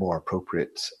 a more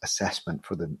appropriate assessment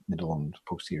for the middle and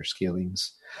posterior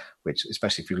scalenes, which,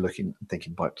 especially if you're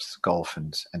thinking about golf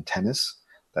and tennis,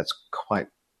 that's quite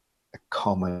a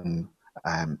common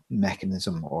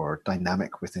mechanism or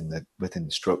dynamic within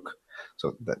the stroke.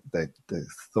 So that the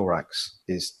thorax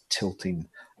is tilting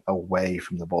away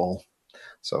from the ball.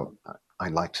 So I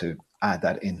like to add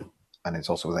that in, and it's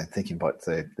also then thinking about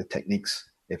the techniques.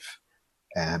 If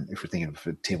If we're thinking of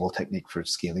a table technique for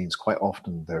scalenes, quite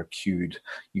often they're cued.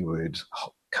 You would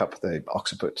cup the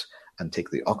occiput and take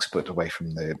the occiput away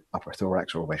from the upper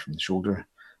thorax or away from the shoulder.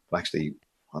 But actually,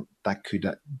 that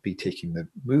could be taking the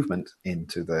movement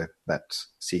into that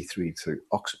C3 to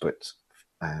occiput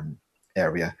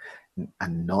area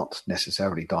and not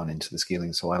necessarily down into the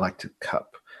scalene. So I like to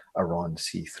cup around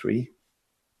C3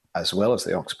 as well as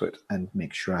the occiput and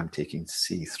make sure I'm taking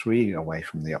C3 away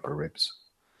from the upper ribs.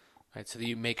 Right, so that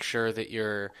you make sure that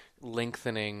you're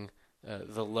lengthening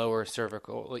the lower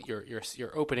cervical,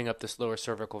 you're opening up this lower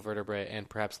cervical vertebrae and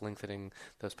perhaps lengthening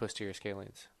those posterior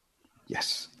scalenes.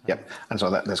 Yes. Yep. And so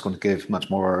that's going to give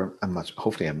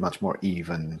hopefully a much more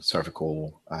even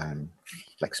cervical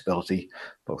flexibility,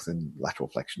 both in lateral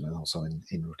flexion and also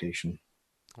in rotation.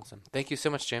 Awesome. Thank you so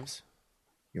much, James.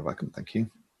 You're welcome. Thank you.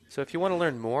 So if you want to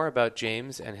learn more about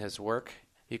James and his work,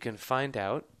 you can find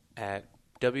out at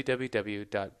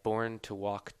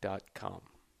www.borntowalk.com.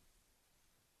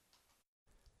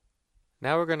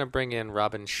 Now we're going to bring in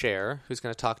Robin Scher, who's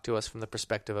going to talk to us from the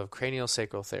perspective of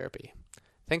craniosacral therapy.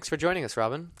 Thanks for joining us,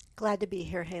 Robin. Glad to be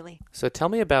here, Haley. So tell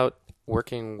me about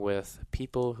working with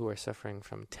people who are suffering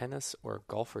from tennis or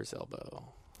golfer's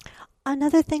elbow.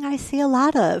 Another thing I see a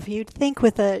lot of, you'd think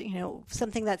with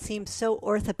something that seems so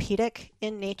orthopedic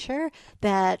in nature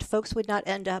that folks would not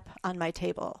end up on my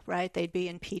table, right? They'd be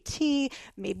in PT,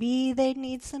 maybe they'd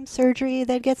need some surgery,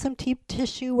 they'd get some deep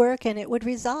tissue work, and it would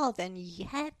resolve. And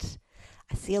yet,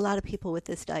 I see a lot of people with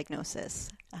this diagnosis.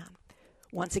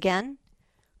 Once again,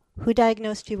 who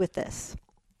diagnosed you with this?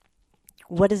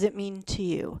 What does it mean to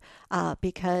you?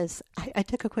 Because I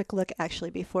took a quick look actually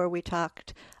before we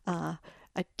talked.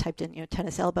 I typed in,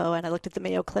 tennis elbow, and I looked at the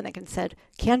Mayo Clinic and said,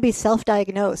 can be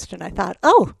self-diagnosed. And I thought,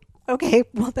 oh, okay,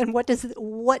 well then what does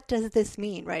this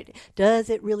mean, right? Does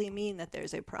it really mean that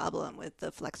there's a problem with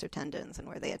the flexor tendons and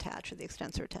where they attach, or the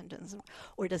extensor tendons?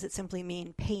 Or does it simply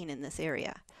mean pain in this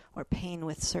area, or pain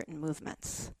with certain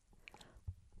movements?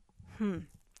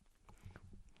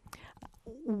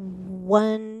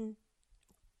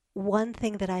 One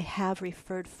thing that I have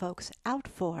referred folks out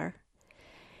for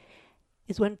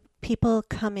is when people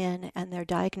come in and they're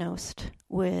diagnosed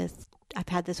with, I've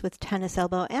had this with tennis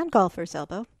elbow and golfer's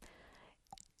elbow,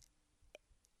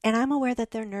 and I'm aware that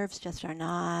their nerves just are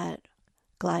not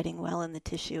gliding well in the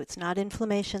tissue. It's not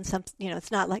inflammation,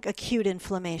 it's not like acute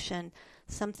inflammation.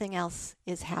 Something else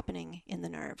is happening in the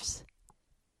nerves.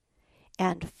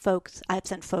 And I've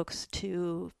sent folks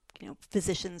to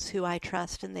physicians who I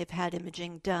trust, and they've had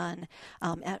imaging done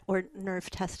or nerve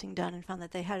testing done and found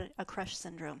that they had a crush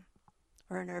syndrome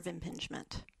or a nerve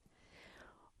impingement.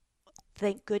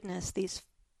 Thank goodness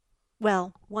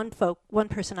one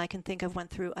person I can think of went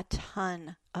through a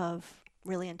ton of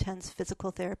really intense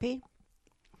physical therapy,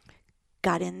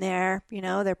 got in there,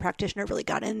 their practitioner really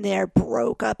got in there,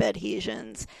 broke up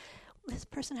adhesions. This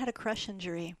person had a crush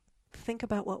injury. Think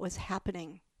about what was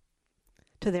happening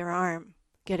to their arm,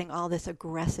 getting all this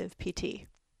aggressive PT.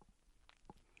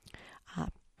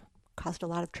 Caused a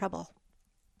lot of trouble.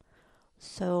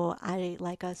 So I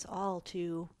like us all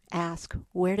to ask,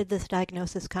 where did this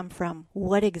diagnosis come from?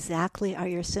 What exactly are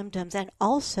your symptoms? And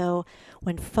also,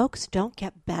 when folks don't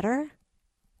get better,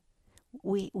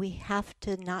 we have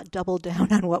to not double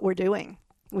down on what we're doing,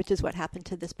 which is what happened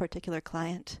to this particular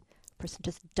client. The person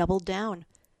just doubled down,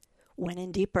 went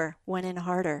in deeper, went in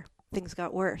harder. Things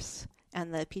got worse,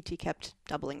 and the PT kept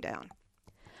doubling down.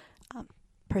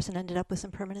 Person ended up with some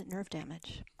permanent nerve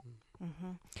damage.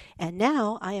 Mm-hmm. And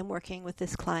now I am working with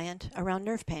this client around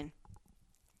nerve pain,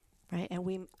 right?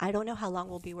 And I don't know how long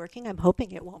we'll be working. I'm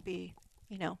hoping it won't be,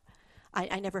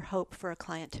 I never hope for a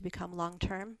client to become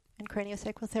long-term in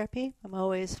craniosacral therapy. I'm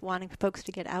always wanting folks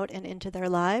to get out and into their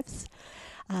lives.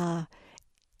 And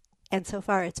so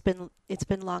far it's been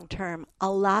long-term.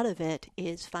 A lot of it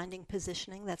is finding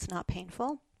positioning that's not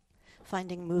painful,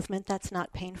 finding movement that's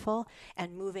not painful,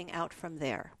 and moving out from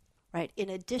there. Right. In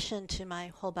addition to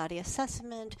my whole body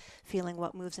assessment, feeling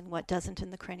what moves and what doesn't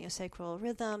in the craniosacral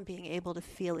rhythm, being able to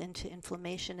feel into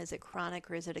inflammation. Is it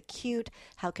chronic or is it acute?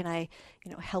 How can I,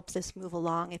 help this move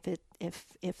along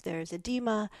if there's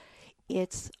edema?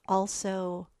 It's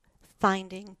also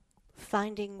finding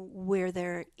where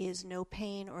there is no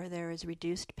pain or there is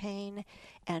reduced pain,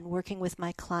 and working with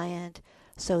my client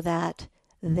so that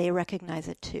they recognize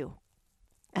it too.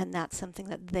 And that's something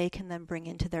that they can then bring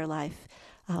into their life.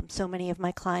 So many of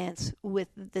my clients with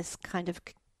this kind of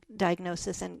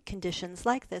diagnosis and conditions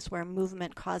like this, where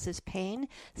movement causes pain,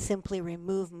 simply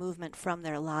remove movement from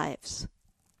their lives.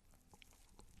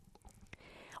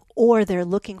 Or they're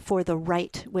looking for the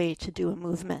right way to do a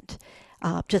movement.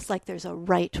 Just like there's a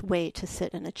right way to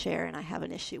sit in a chair, and I have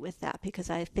an issue with that because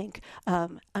I think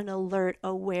an alert,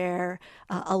 aware,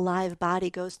 alive body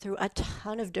goes through a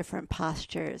ton of different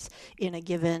postures in a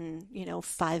given,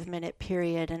 5-minute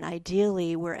period, and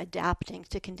ideally we're adapting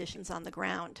to conditions on the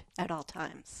ground at all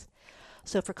times.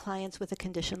 So for clients with a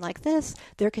condition like this,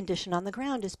 their condition on the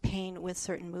ground is pain with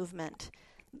certain movement.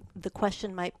 The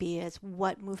question might be is,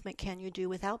 what movement can you do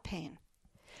without pain?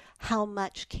 How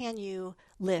much can you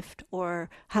lift, or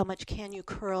how much can you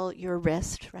curl your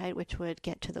wrist, right, which would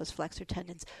get to those flexor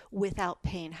tendons, without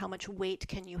pain? How much weight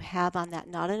can you have on that,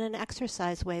 not in an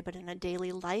exercise way, but in a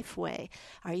daily life way?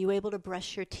 Are you able to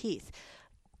brush your teeth?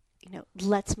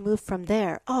 Let's move from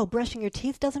there. Oh, brushing your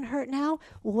teeth doesn't hurt now?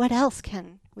 What else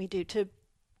can we do to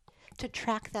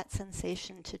track that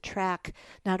sensation, to track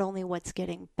not only what's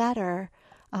getting better,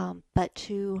 but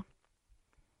to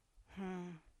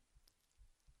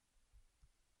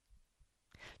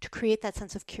create that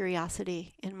sense of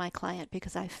curiosity in my client,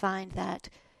 because I find that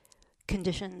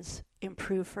conditions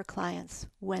improve for clients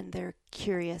when they're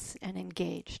curious and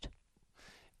engaged.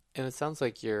 And it sounds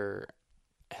like you're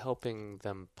helping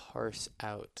them parse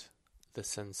out the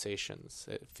sensations.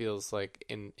 It feels like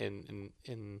in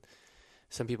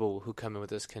some people who come in with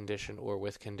this condition or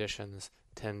with conditions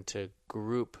tend to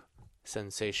group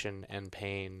sensation and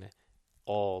pain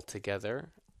all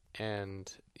together,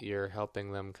 and you're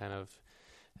helping them kind of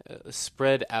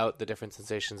spread out the different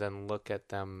sensations and look at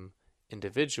them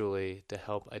individually to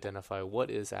help identify what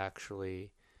is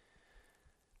actually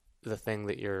the thing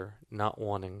that you're not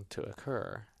wanting to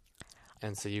occur.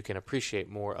 And so you can appreciate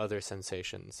more other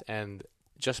sensations. And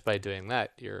just by doing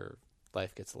that, your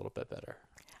life gets a little bit better.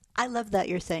 I love that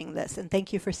you're saying this, and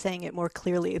thank you for saying it more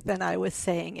clearly than I was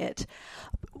saying it.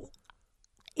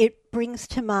 It brings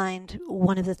to mind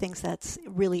one of the things that's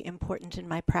really important in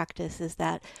my practice is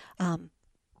that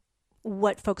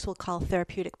what folks will call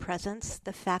therapeutic presence,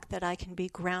 the fact that I can be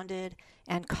grounded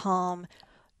and calm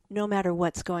no matter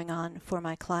what's going on for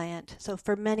my client. So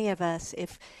for many of us,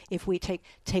 if we take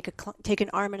an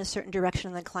arm in a certain direction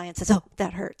and the client says, oh,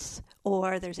 that hurts,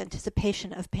 or there's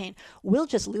anticipation of pain, we'll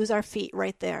just lose our feet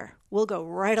right there. We'll go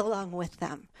right along with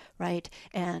them, right?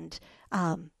 And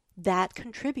that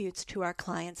contributes to our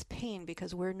client's pain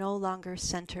because we're no longer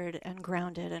centered and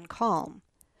grounded and calm.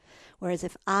 Whereas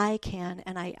if I can,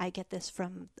 and I get this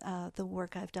from the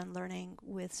work I've done learning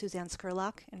with Suzanne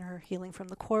Scurlock in her Healing from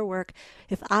the Core work,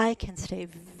 if I can stay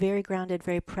very grounded,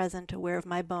 very present, aware of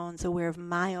my bones, aware of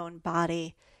my own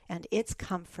body and its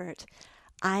comfort,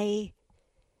 I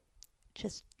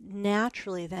just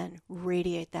naturally then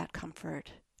radiate that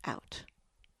comfort out.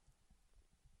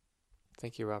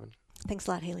 Thank you, Robin. Thanks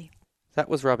a lot, Haley. That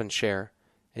was Robin Scher,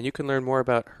 and you can learn more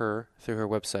about her through her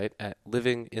website at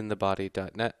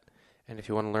livinginthebody.net. And if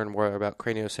you want to learn more about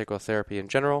craniosacral therapy in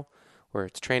general, or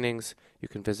its trainings, you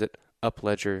can visit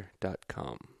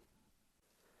upledger.com.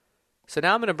 So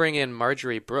now I'm going to bring in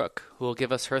Marjorie Brook, who will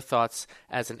give us her thoughts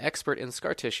as an expert in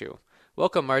scar tissue.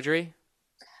 Welcome, Marjorie.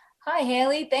 Hi,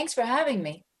 Haley. Thanks for having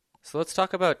me. So let's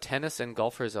talk about tennis and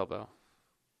golfer's elbow.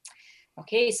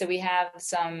 Okay, so we have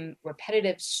some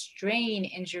repetitive strain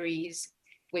injuries,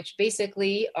 which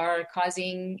basically are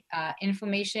causing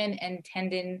inflammation and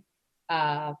tendon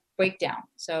breakdown.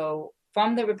 So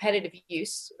from the repetitive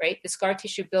use, right, the scar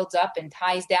tissue builds up and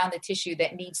ties down the tissue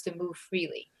that needs to move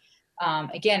freely.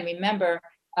 Again, remember,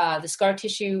 the scar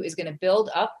tissue is going to build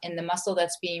up in the muscle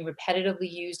that's being repetitively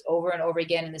used over and over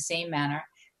again in the same manner.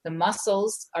 The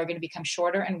muscles are going to become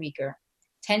shorter and weaker.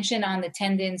 Tension on the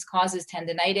tendons causes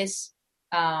tendinitis.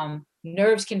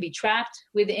 Nerves can be trapped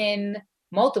within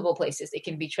multiple places. It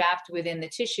can be trapped within the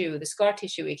tissue, the scar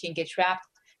tissue. It can get trapped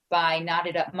by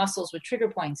knotted up muscles with trigger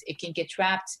points. It can get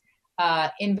trapped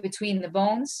in between the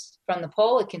bones from the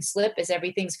pole. It can slip as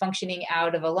everything's functioning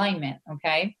out of alignment,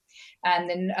 okay? And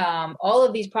then all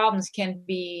of these problems can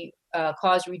be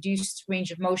cause reduced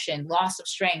range of motion, loss of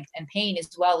strength, and pain, as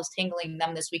well as tingling,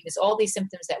 numbness, weakness, all these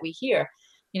symptoms that we hear,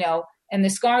 and the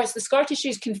scar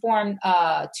tissues can form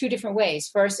two different ways.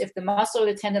 First, if the muscle or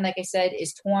the tendon, like I said,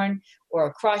 is torn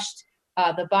or crushed,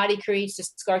 the body creates the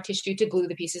scar tissue to glue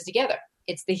the pieces together.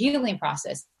 It's the healing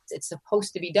process. It's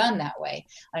supposed to be done that way.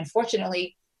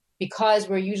 Unfortunately, because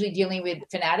we're usually dealing with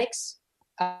fanatics,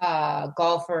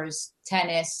 golfers,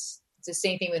 tennis, it's the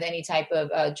same thing with any type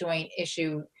of joint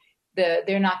issue,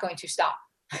 they're not going to stop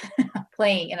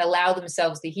playing and allow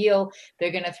themselves to heal.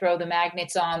 They're going to throw the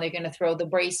magnets on. They're going to throw the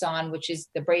brace on, which is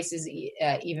the brace is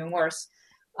even worse,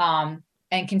 and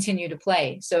continue to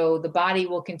play. So the body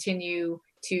will continue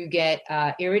to get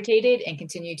irritated and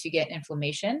continue to get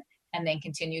inflammation, and then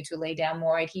continue to lay down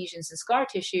more adhesions and scar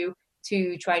tissue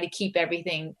to try to keep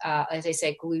everything, as I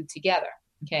said, glued together.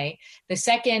 Okay. The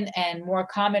second and more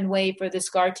common way for the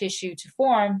scar tissue to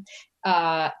form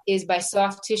is by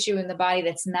soft tissue in the body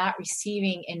that's not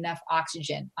receiving enough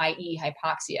oxygen, i.e.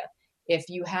 hypoxia. If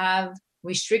you have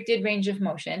restricted range of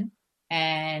motion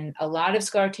and a lot of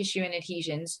scar tissue and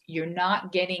adhesions, you're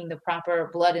not getting the proper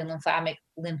blood and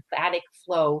lymphatic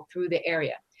flow through the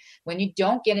area. When you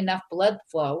don't get enough blood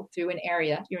flow through an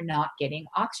area, you're not getting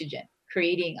oxygen,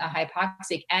 creating a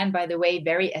hypoxic and, by the way,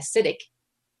 very acidic.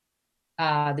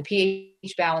 The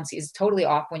pH balance is totally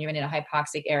off when you're in a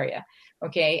hypoxic area.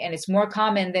 Okay. And it's more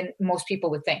common than most people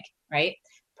would think, right?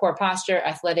 Poor posture,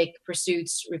 athletic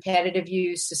pursuits, repetitive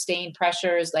use, sustained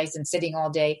pressures, like in sitting all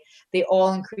day, they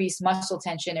all increase muscle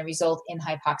tension and result in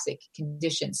hypoxic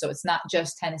conditions. So it's not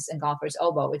just tennis and golfer's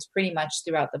elbow. It's pretty much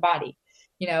throughout the body.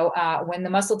 When the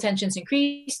muscle tension's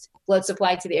increased, blood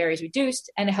supply to the area is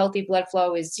reduced, and a healthy blood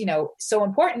flow is, so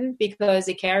important because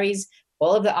it carries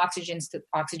all of the oxygen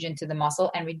to the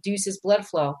muscle and reduces blood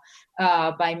flow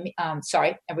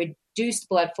reduced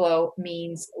blood flow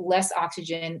means less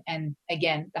oxygen and,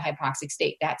 again, the hypoxic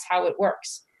state. That's how it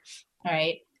works. All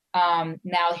right.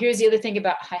 Now, here's the other thing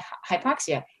about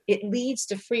hypoxia. It leads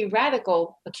to free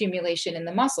radical accumulation in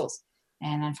the muscles.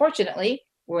 And unfortunately,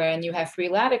 when you have free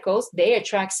radicals, they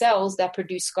attract cells that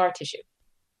produce scar tissue.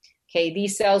 Okay,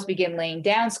 these cells begin laying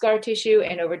down scar tissue,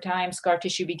 and over time, scar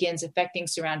tissue begins affecting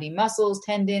surrounding muscles,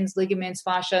 tendons, ligaments,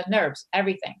 fascia, nerves,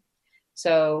 everything.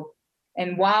 So,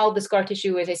 and while the scar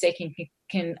tissue, as I say,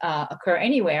 can occur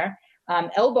anywhere,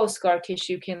 elbow scar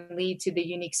tissue can lead to the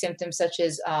unique symptoms such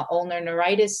as ulnar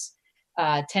neuritis,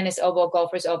 tennis elbow,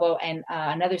 golfer's elbow, and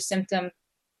another symptom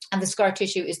of the scar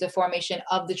tissue is the formation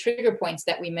of the trigger points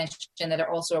that we mentioned that are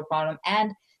also a problem,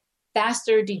 and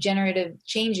faster degenerative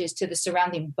changes to the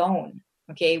surrounding bone.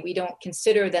 Okay, we don't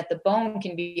consider that the bone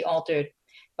can be altered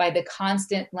by the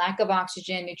constant lack of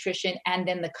oxygen, nutrition, and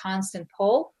then the constant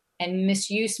pull and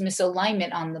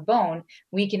misalignment on the bone.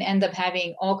 We can end up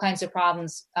having all kinds of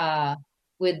problems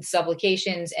with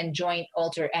subluxations and joint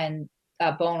bone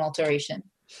alteration.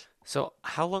 So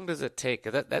how long does it take?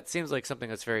 That seems like something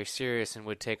that's very serious and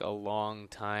would take a long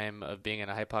time of being in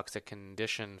a hypoxic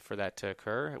condition for that to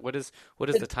occur. What is the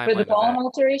timeline for the bone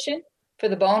alteration? For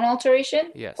the bone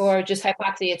alteration? Yes. Or just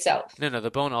hypoxia itself? No,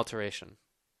 the bone alteration.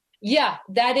 Yeah,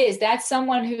 that's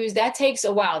someone that takes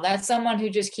a while. That's someone who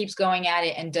just keeps going at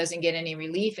it and doesn't get any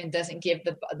relief and doesn't give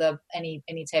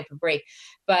any type of break.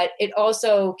 But it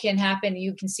also can happen.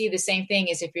 You can see the same thing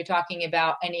as if you're talking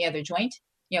about any other joint.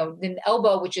 The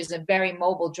elbow, which is a very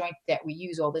mobile joint that we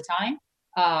use all the time,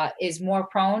 is more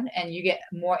prone, and you get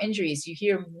more injuries. You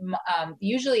hear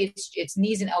usually it's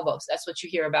knees and elbows. That's what you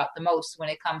hear about the most when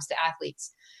it comes to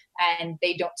athletes, and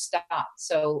they don't stop.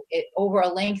 So over a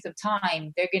length of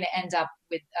time, they're going to end up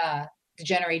with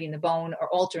degenerating the bone or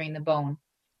altering the bone,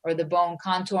 or the bone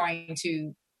contouring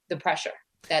to the pressure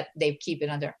that they keep it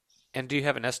under. And do you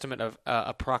have an estimate of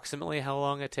approximately how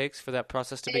long it takes for that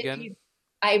process to begin?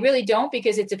 I really don't,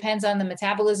 because it depends on the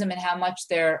metabolism and how much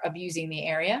they're abusing the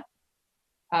area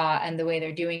and the way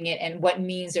they're doing it and what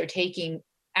means they're taking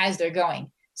as they're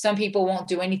going. Some people won't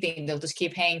do anything. They'll just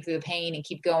keep hanging through the pain and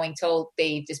keep going till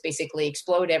they just basically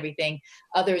explode everything.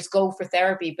 Others go for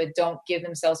therapy but don't give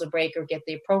themselves a break or get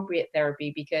the appropriate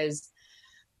therapy, because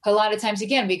a lot of times,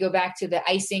 again, we go back to the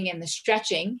icing and the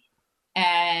stretching.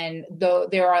 And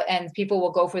people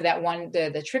will go for that one,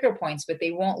 the trigger points, but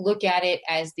they won't look at it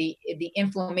as the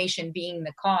inflammation being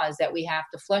the cause, that we have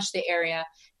to flush the area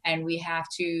and we have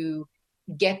to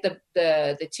get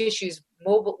the tissues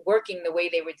mobile, working the way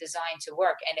they were designed to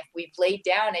work. And if we've laid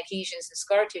down adhesions and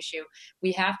scar tissue,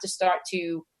 we have to start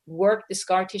to work the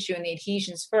scar tissue and the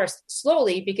adhesions first,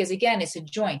 slowly, because again, it's a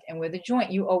joint, and with a joint,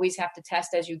 you always have to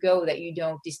test as you go that you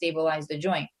don't destabilize the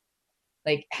joint.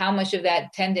 Like how much of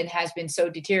that tendon has been so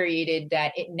deteriorated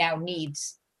that it now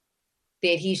needs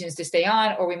the adhesions to stay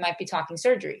on, or we might be talking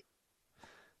surgery.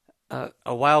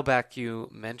 A while back, you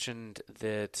mentioned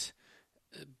that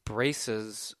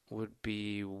braces would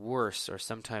be worse, or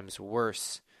sometimes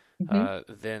worse,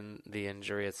 than the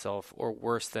injury itself, or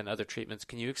worse than other treatments.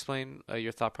 Can you explain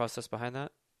your thought process behind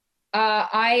that?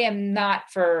 I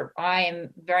am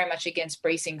very much against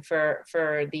bracing for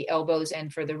the elbows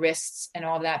and for the wrists and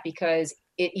all that, because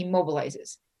it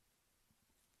immobilizes.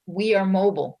 We are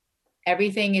mobile.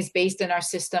 Everything is based in our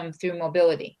system through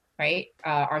mobility, right?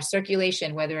 Our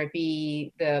circulation, whether it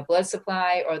be the blood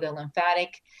supply or the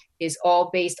lymphatic, is all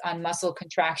based on muscle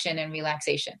contraction and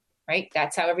relaxation, right?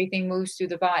 That's how everything moves through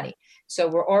the body. So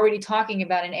we're already talking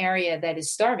about an area that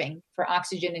is starving for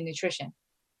oxygen and nutrition.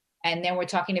 And then we're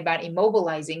talking about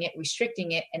immobilizing it,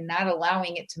 restricting it, and not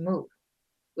allowing it to move.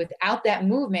 Without that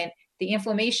movement, the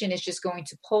inflammation is just going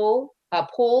to pull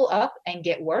up and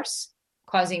get worse,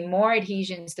 causing more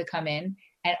adhesions to come in.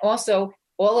 And also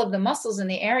all of the muscles in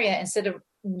the area, instead of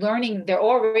learning, they're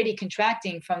already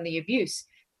contracting from the abuse.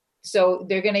 So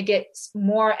they're going to get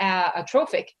more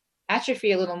atrophic,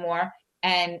 atrophy a little more,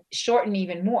 and shorten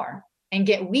even more, and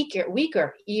get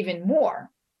weaker even more,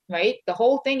 right? The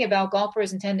whole thing about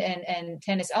golfers and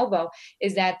tennis elbow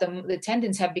is that the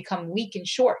tendons have become weak and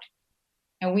short,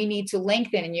 and we need to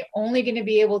lengthen, and you're only going to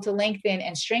be able to lengthen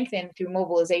and strengthen through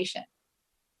mobilization.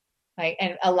 Like,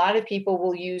 and a lot of people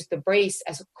will use the brace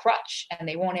as a crutch, and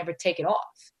they won't ever take it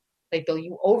off. Like,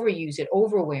 they'll overuse it,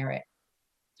 overwear it,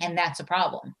 and that's a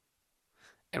problem.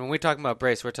 And when we talk about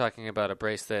brace, we're talking about a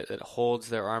brace that holds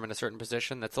their arm in a certain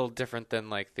position. That's a little different than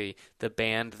like the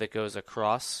band that goes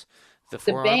across the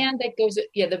forearm. The band that goes,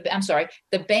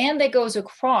 the band that goes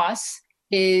across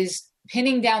is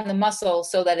pinning down the muscle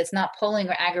so that it's not pulling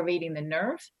or aggravating the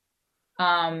nerve.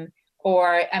 Some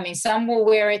will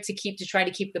wear it to try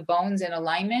to keep the bones in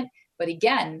alignment. But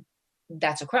again,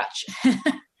 that's a crutch.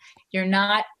 You're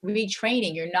not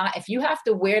retraining. If you have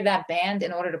to wear that band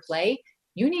in order to play,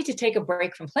 you need to take a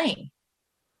break from playing.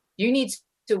 You need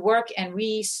to work and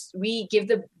give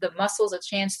the muscles a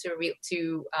chance to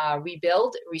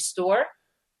rebuild, restore,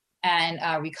 and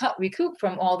recoup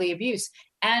from all the abuse.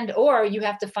 Or you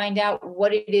have to find out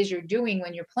what it is you're doing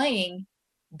when you're playing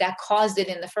that caused it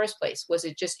in the first place.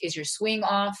 Is your swing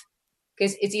off?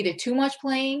 Because it's either too much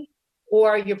playing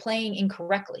or you're playing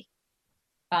incorrectly.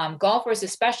 Golfers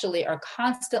especially are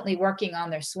constantly working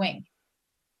on their swing.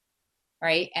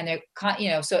 Right. And they're,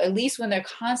 so at least when they're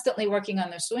constantly working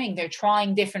on their swing, they're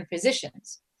trying different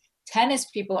positions. Tennis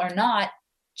people are not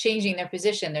changing their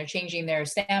position. They're changing their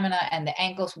stamina and the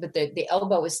ankles, but the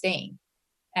elbow is staying.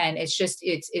 And it's just,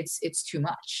 it's too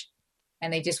much.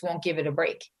 And they just won't give it a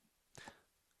break.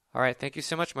 All right. Thank you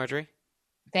so much, Marjorie.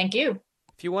 Thank you.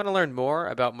 If you want to learn more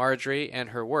about Marjorie and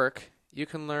her work, you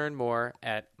can learn more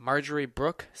at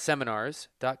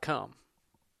marjoriebrookseminars.com.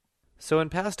 So in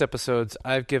past episodes,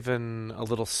 I've given a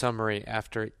little summary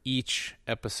after each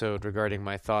episode regarding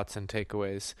my thoughts and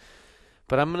takeaways.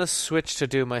 But I'm going to switch to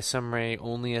do my summary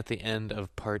only at the end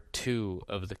of part 2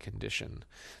 of the condition.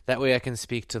 That way I can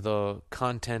speak to the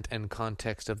content and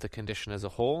context of the condition as a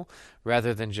whole,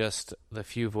 rather than just the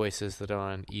few voices that are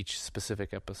on each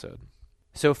specific episode.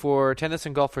 So for tennis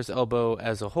and golfer's elbow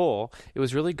as a whole, it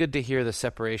was really good to hear the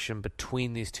separation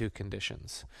between these two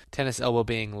conditions. Tennis elbow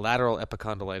being lateral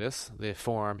epicondylitis, the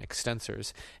forearm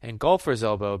extensors, and golfer's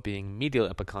elbow being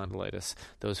medial epicondylitis,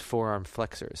 those forearm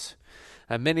flexors.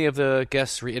 Many of the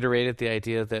guests reiterated the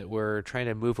idea that we're trying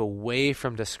to move away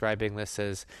from describing this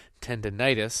as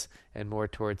tendinitis and more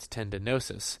towards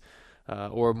tendinosis,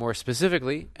 or more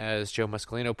specifically, as Joe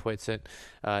Muscolino puts it,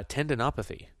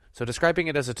 tendinopathy. So describing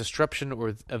it as a disruption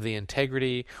of the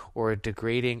integrity or a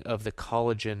degrading of the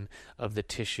collagen of the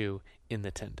tissue in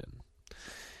the tendon.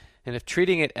 And if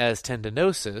treating it as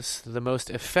tendinosis, the most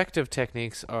effective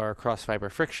techniques are cross-fiber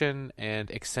friction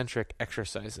and eccentric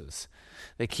exercises.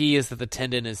 The key is that the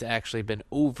tendon has actually been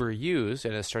overused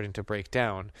and is starting to break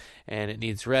down, and it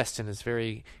needs rest and is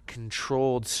very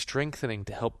controlled strengthening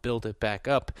to help build it back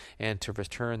up and to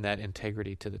return that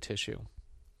integrity to the tissue.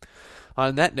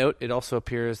 On that note, it also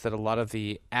appears that a lot of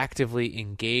the actively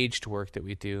engaged work that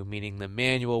we do, meaning the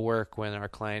manual work when our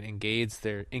client engages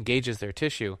their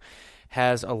tissue,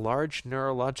 has a large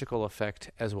neurological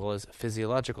effect as well as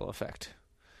physiological effect.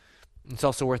 It's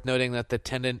also worth noting that the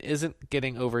tendon isn't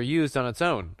getting overused on its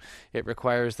own. It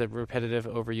requires the repetitive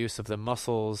overuse of the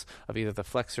muscles of either the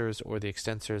flexors or the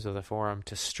extensors of the forearm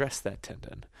to stress that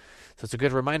tendon. So it's a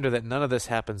good reminder that none of this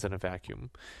happens in a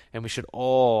vacuum, and we should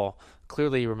all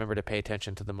clearly remember to pay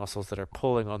attention to the muscles that are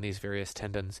pulling on these various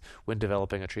tendons when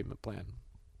developing a treatment plan.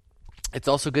 It's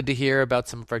also good to hear about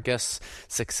some of our guests'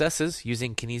 successes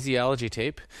using kinesiology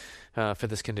tape for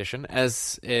this condition,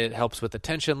 as it helps with the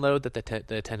tension load that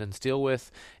the tendons deal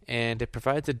with, and it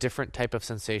provides a different type of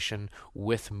sensation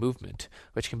with movement,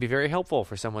 which can be very helpful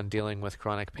for someone dealing with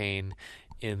chronic pain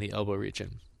in the elbow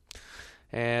region.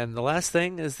 And the last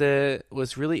thing is that it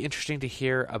was really interesting to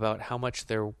hear about how much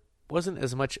there wasn't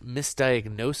as much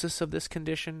misdiagnosis of this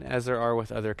condition as there are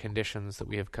with other conditions that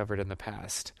we have covered in the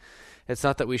past. It's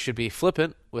not that we should be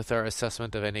flippant with our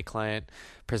assessment of any client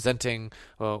presenting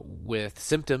with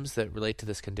symptoms that relate to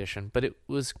this condition, but it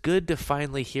was good to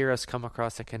finally hear us come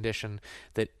across a condition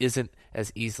that isn't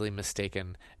as easily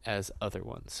mistaken as other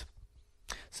ones.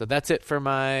 So that's it for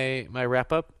my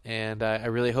wrap-up, and I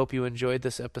really hope you enjoyed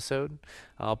this episode.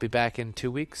 I'll be back in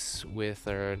 2 weeks with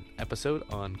our episode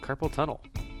on carpal tunnel.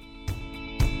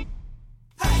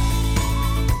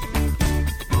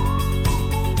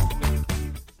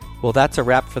 Well, that's a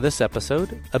wrap for this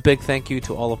episode. A big thank you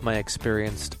to all of my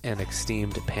experienced and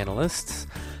esteemed panelists.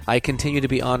 I continue to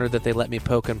be honored that they let me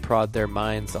poke and prod their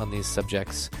minds on these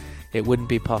subjects. It wouldn't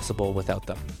be possible without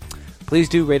them. Please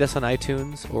do rate us on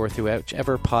iTunes or through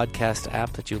whichever podcast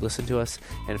app that you listen to us,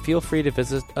 and feel free to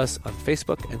visit us on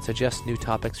Facebook and suggest new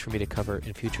topics for me to cover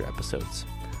in future episodes.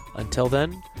 Until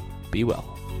then, be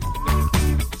well.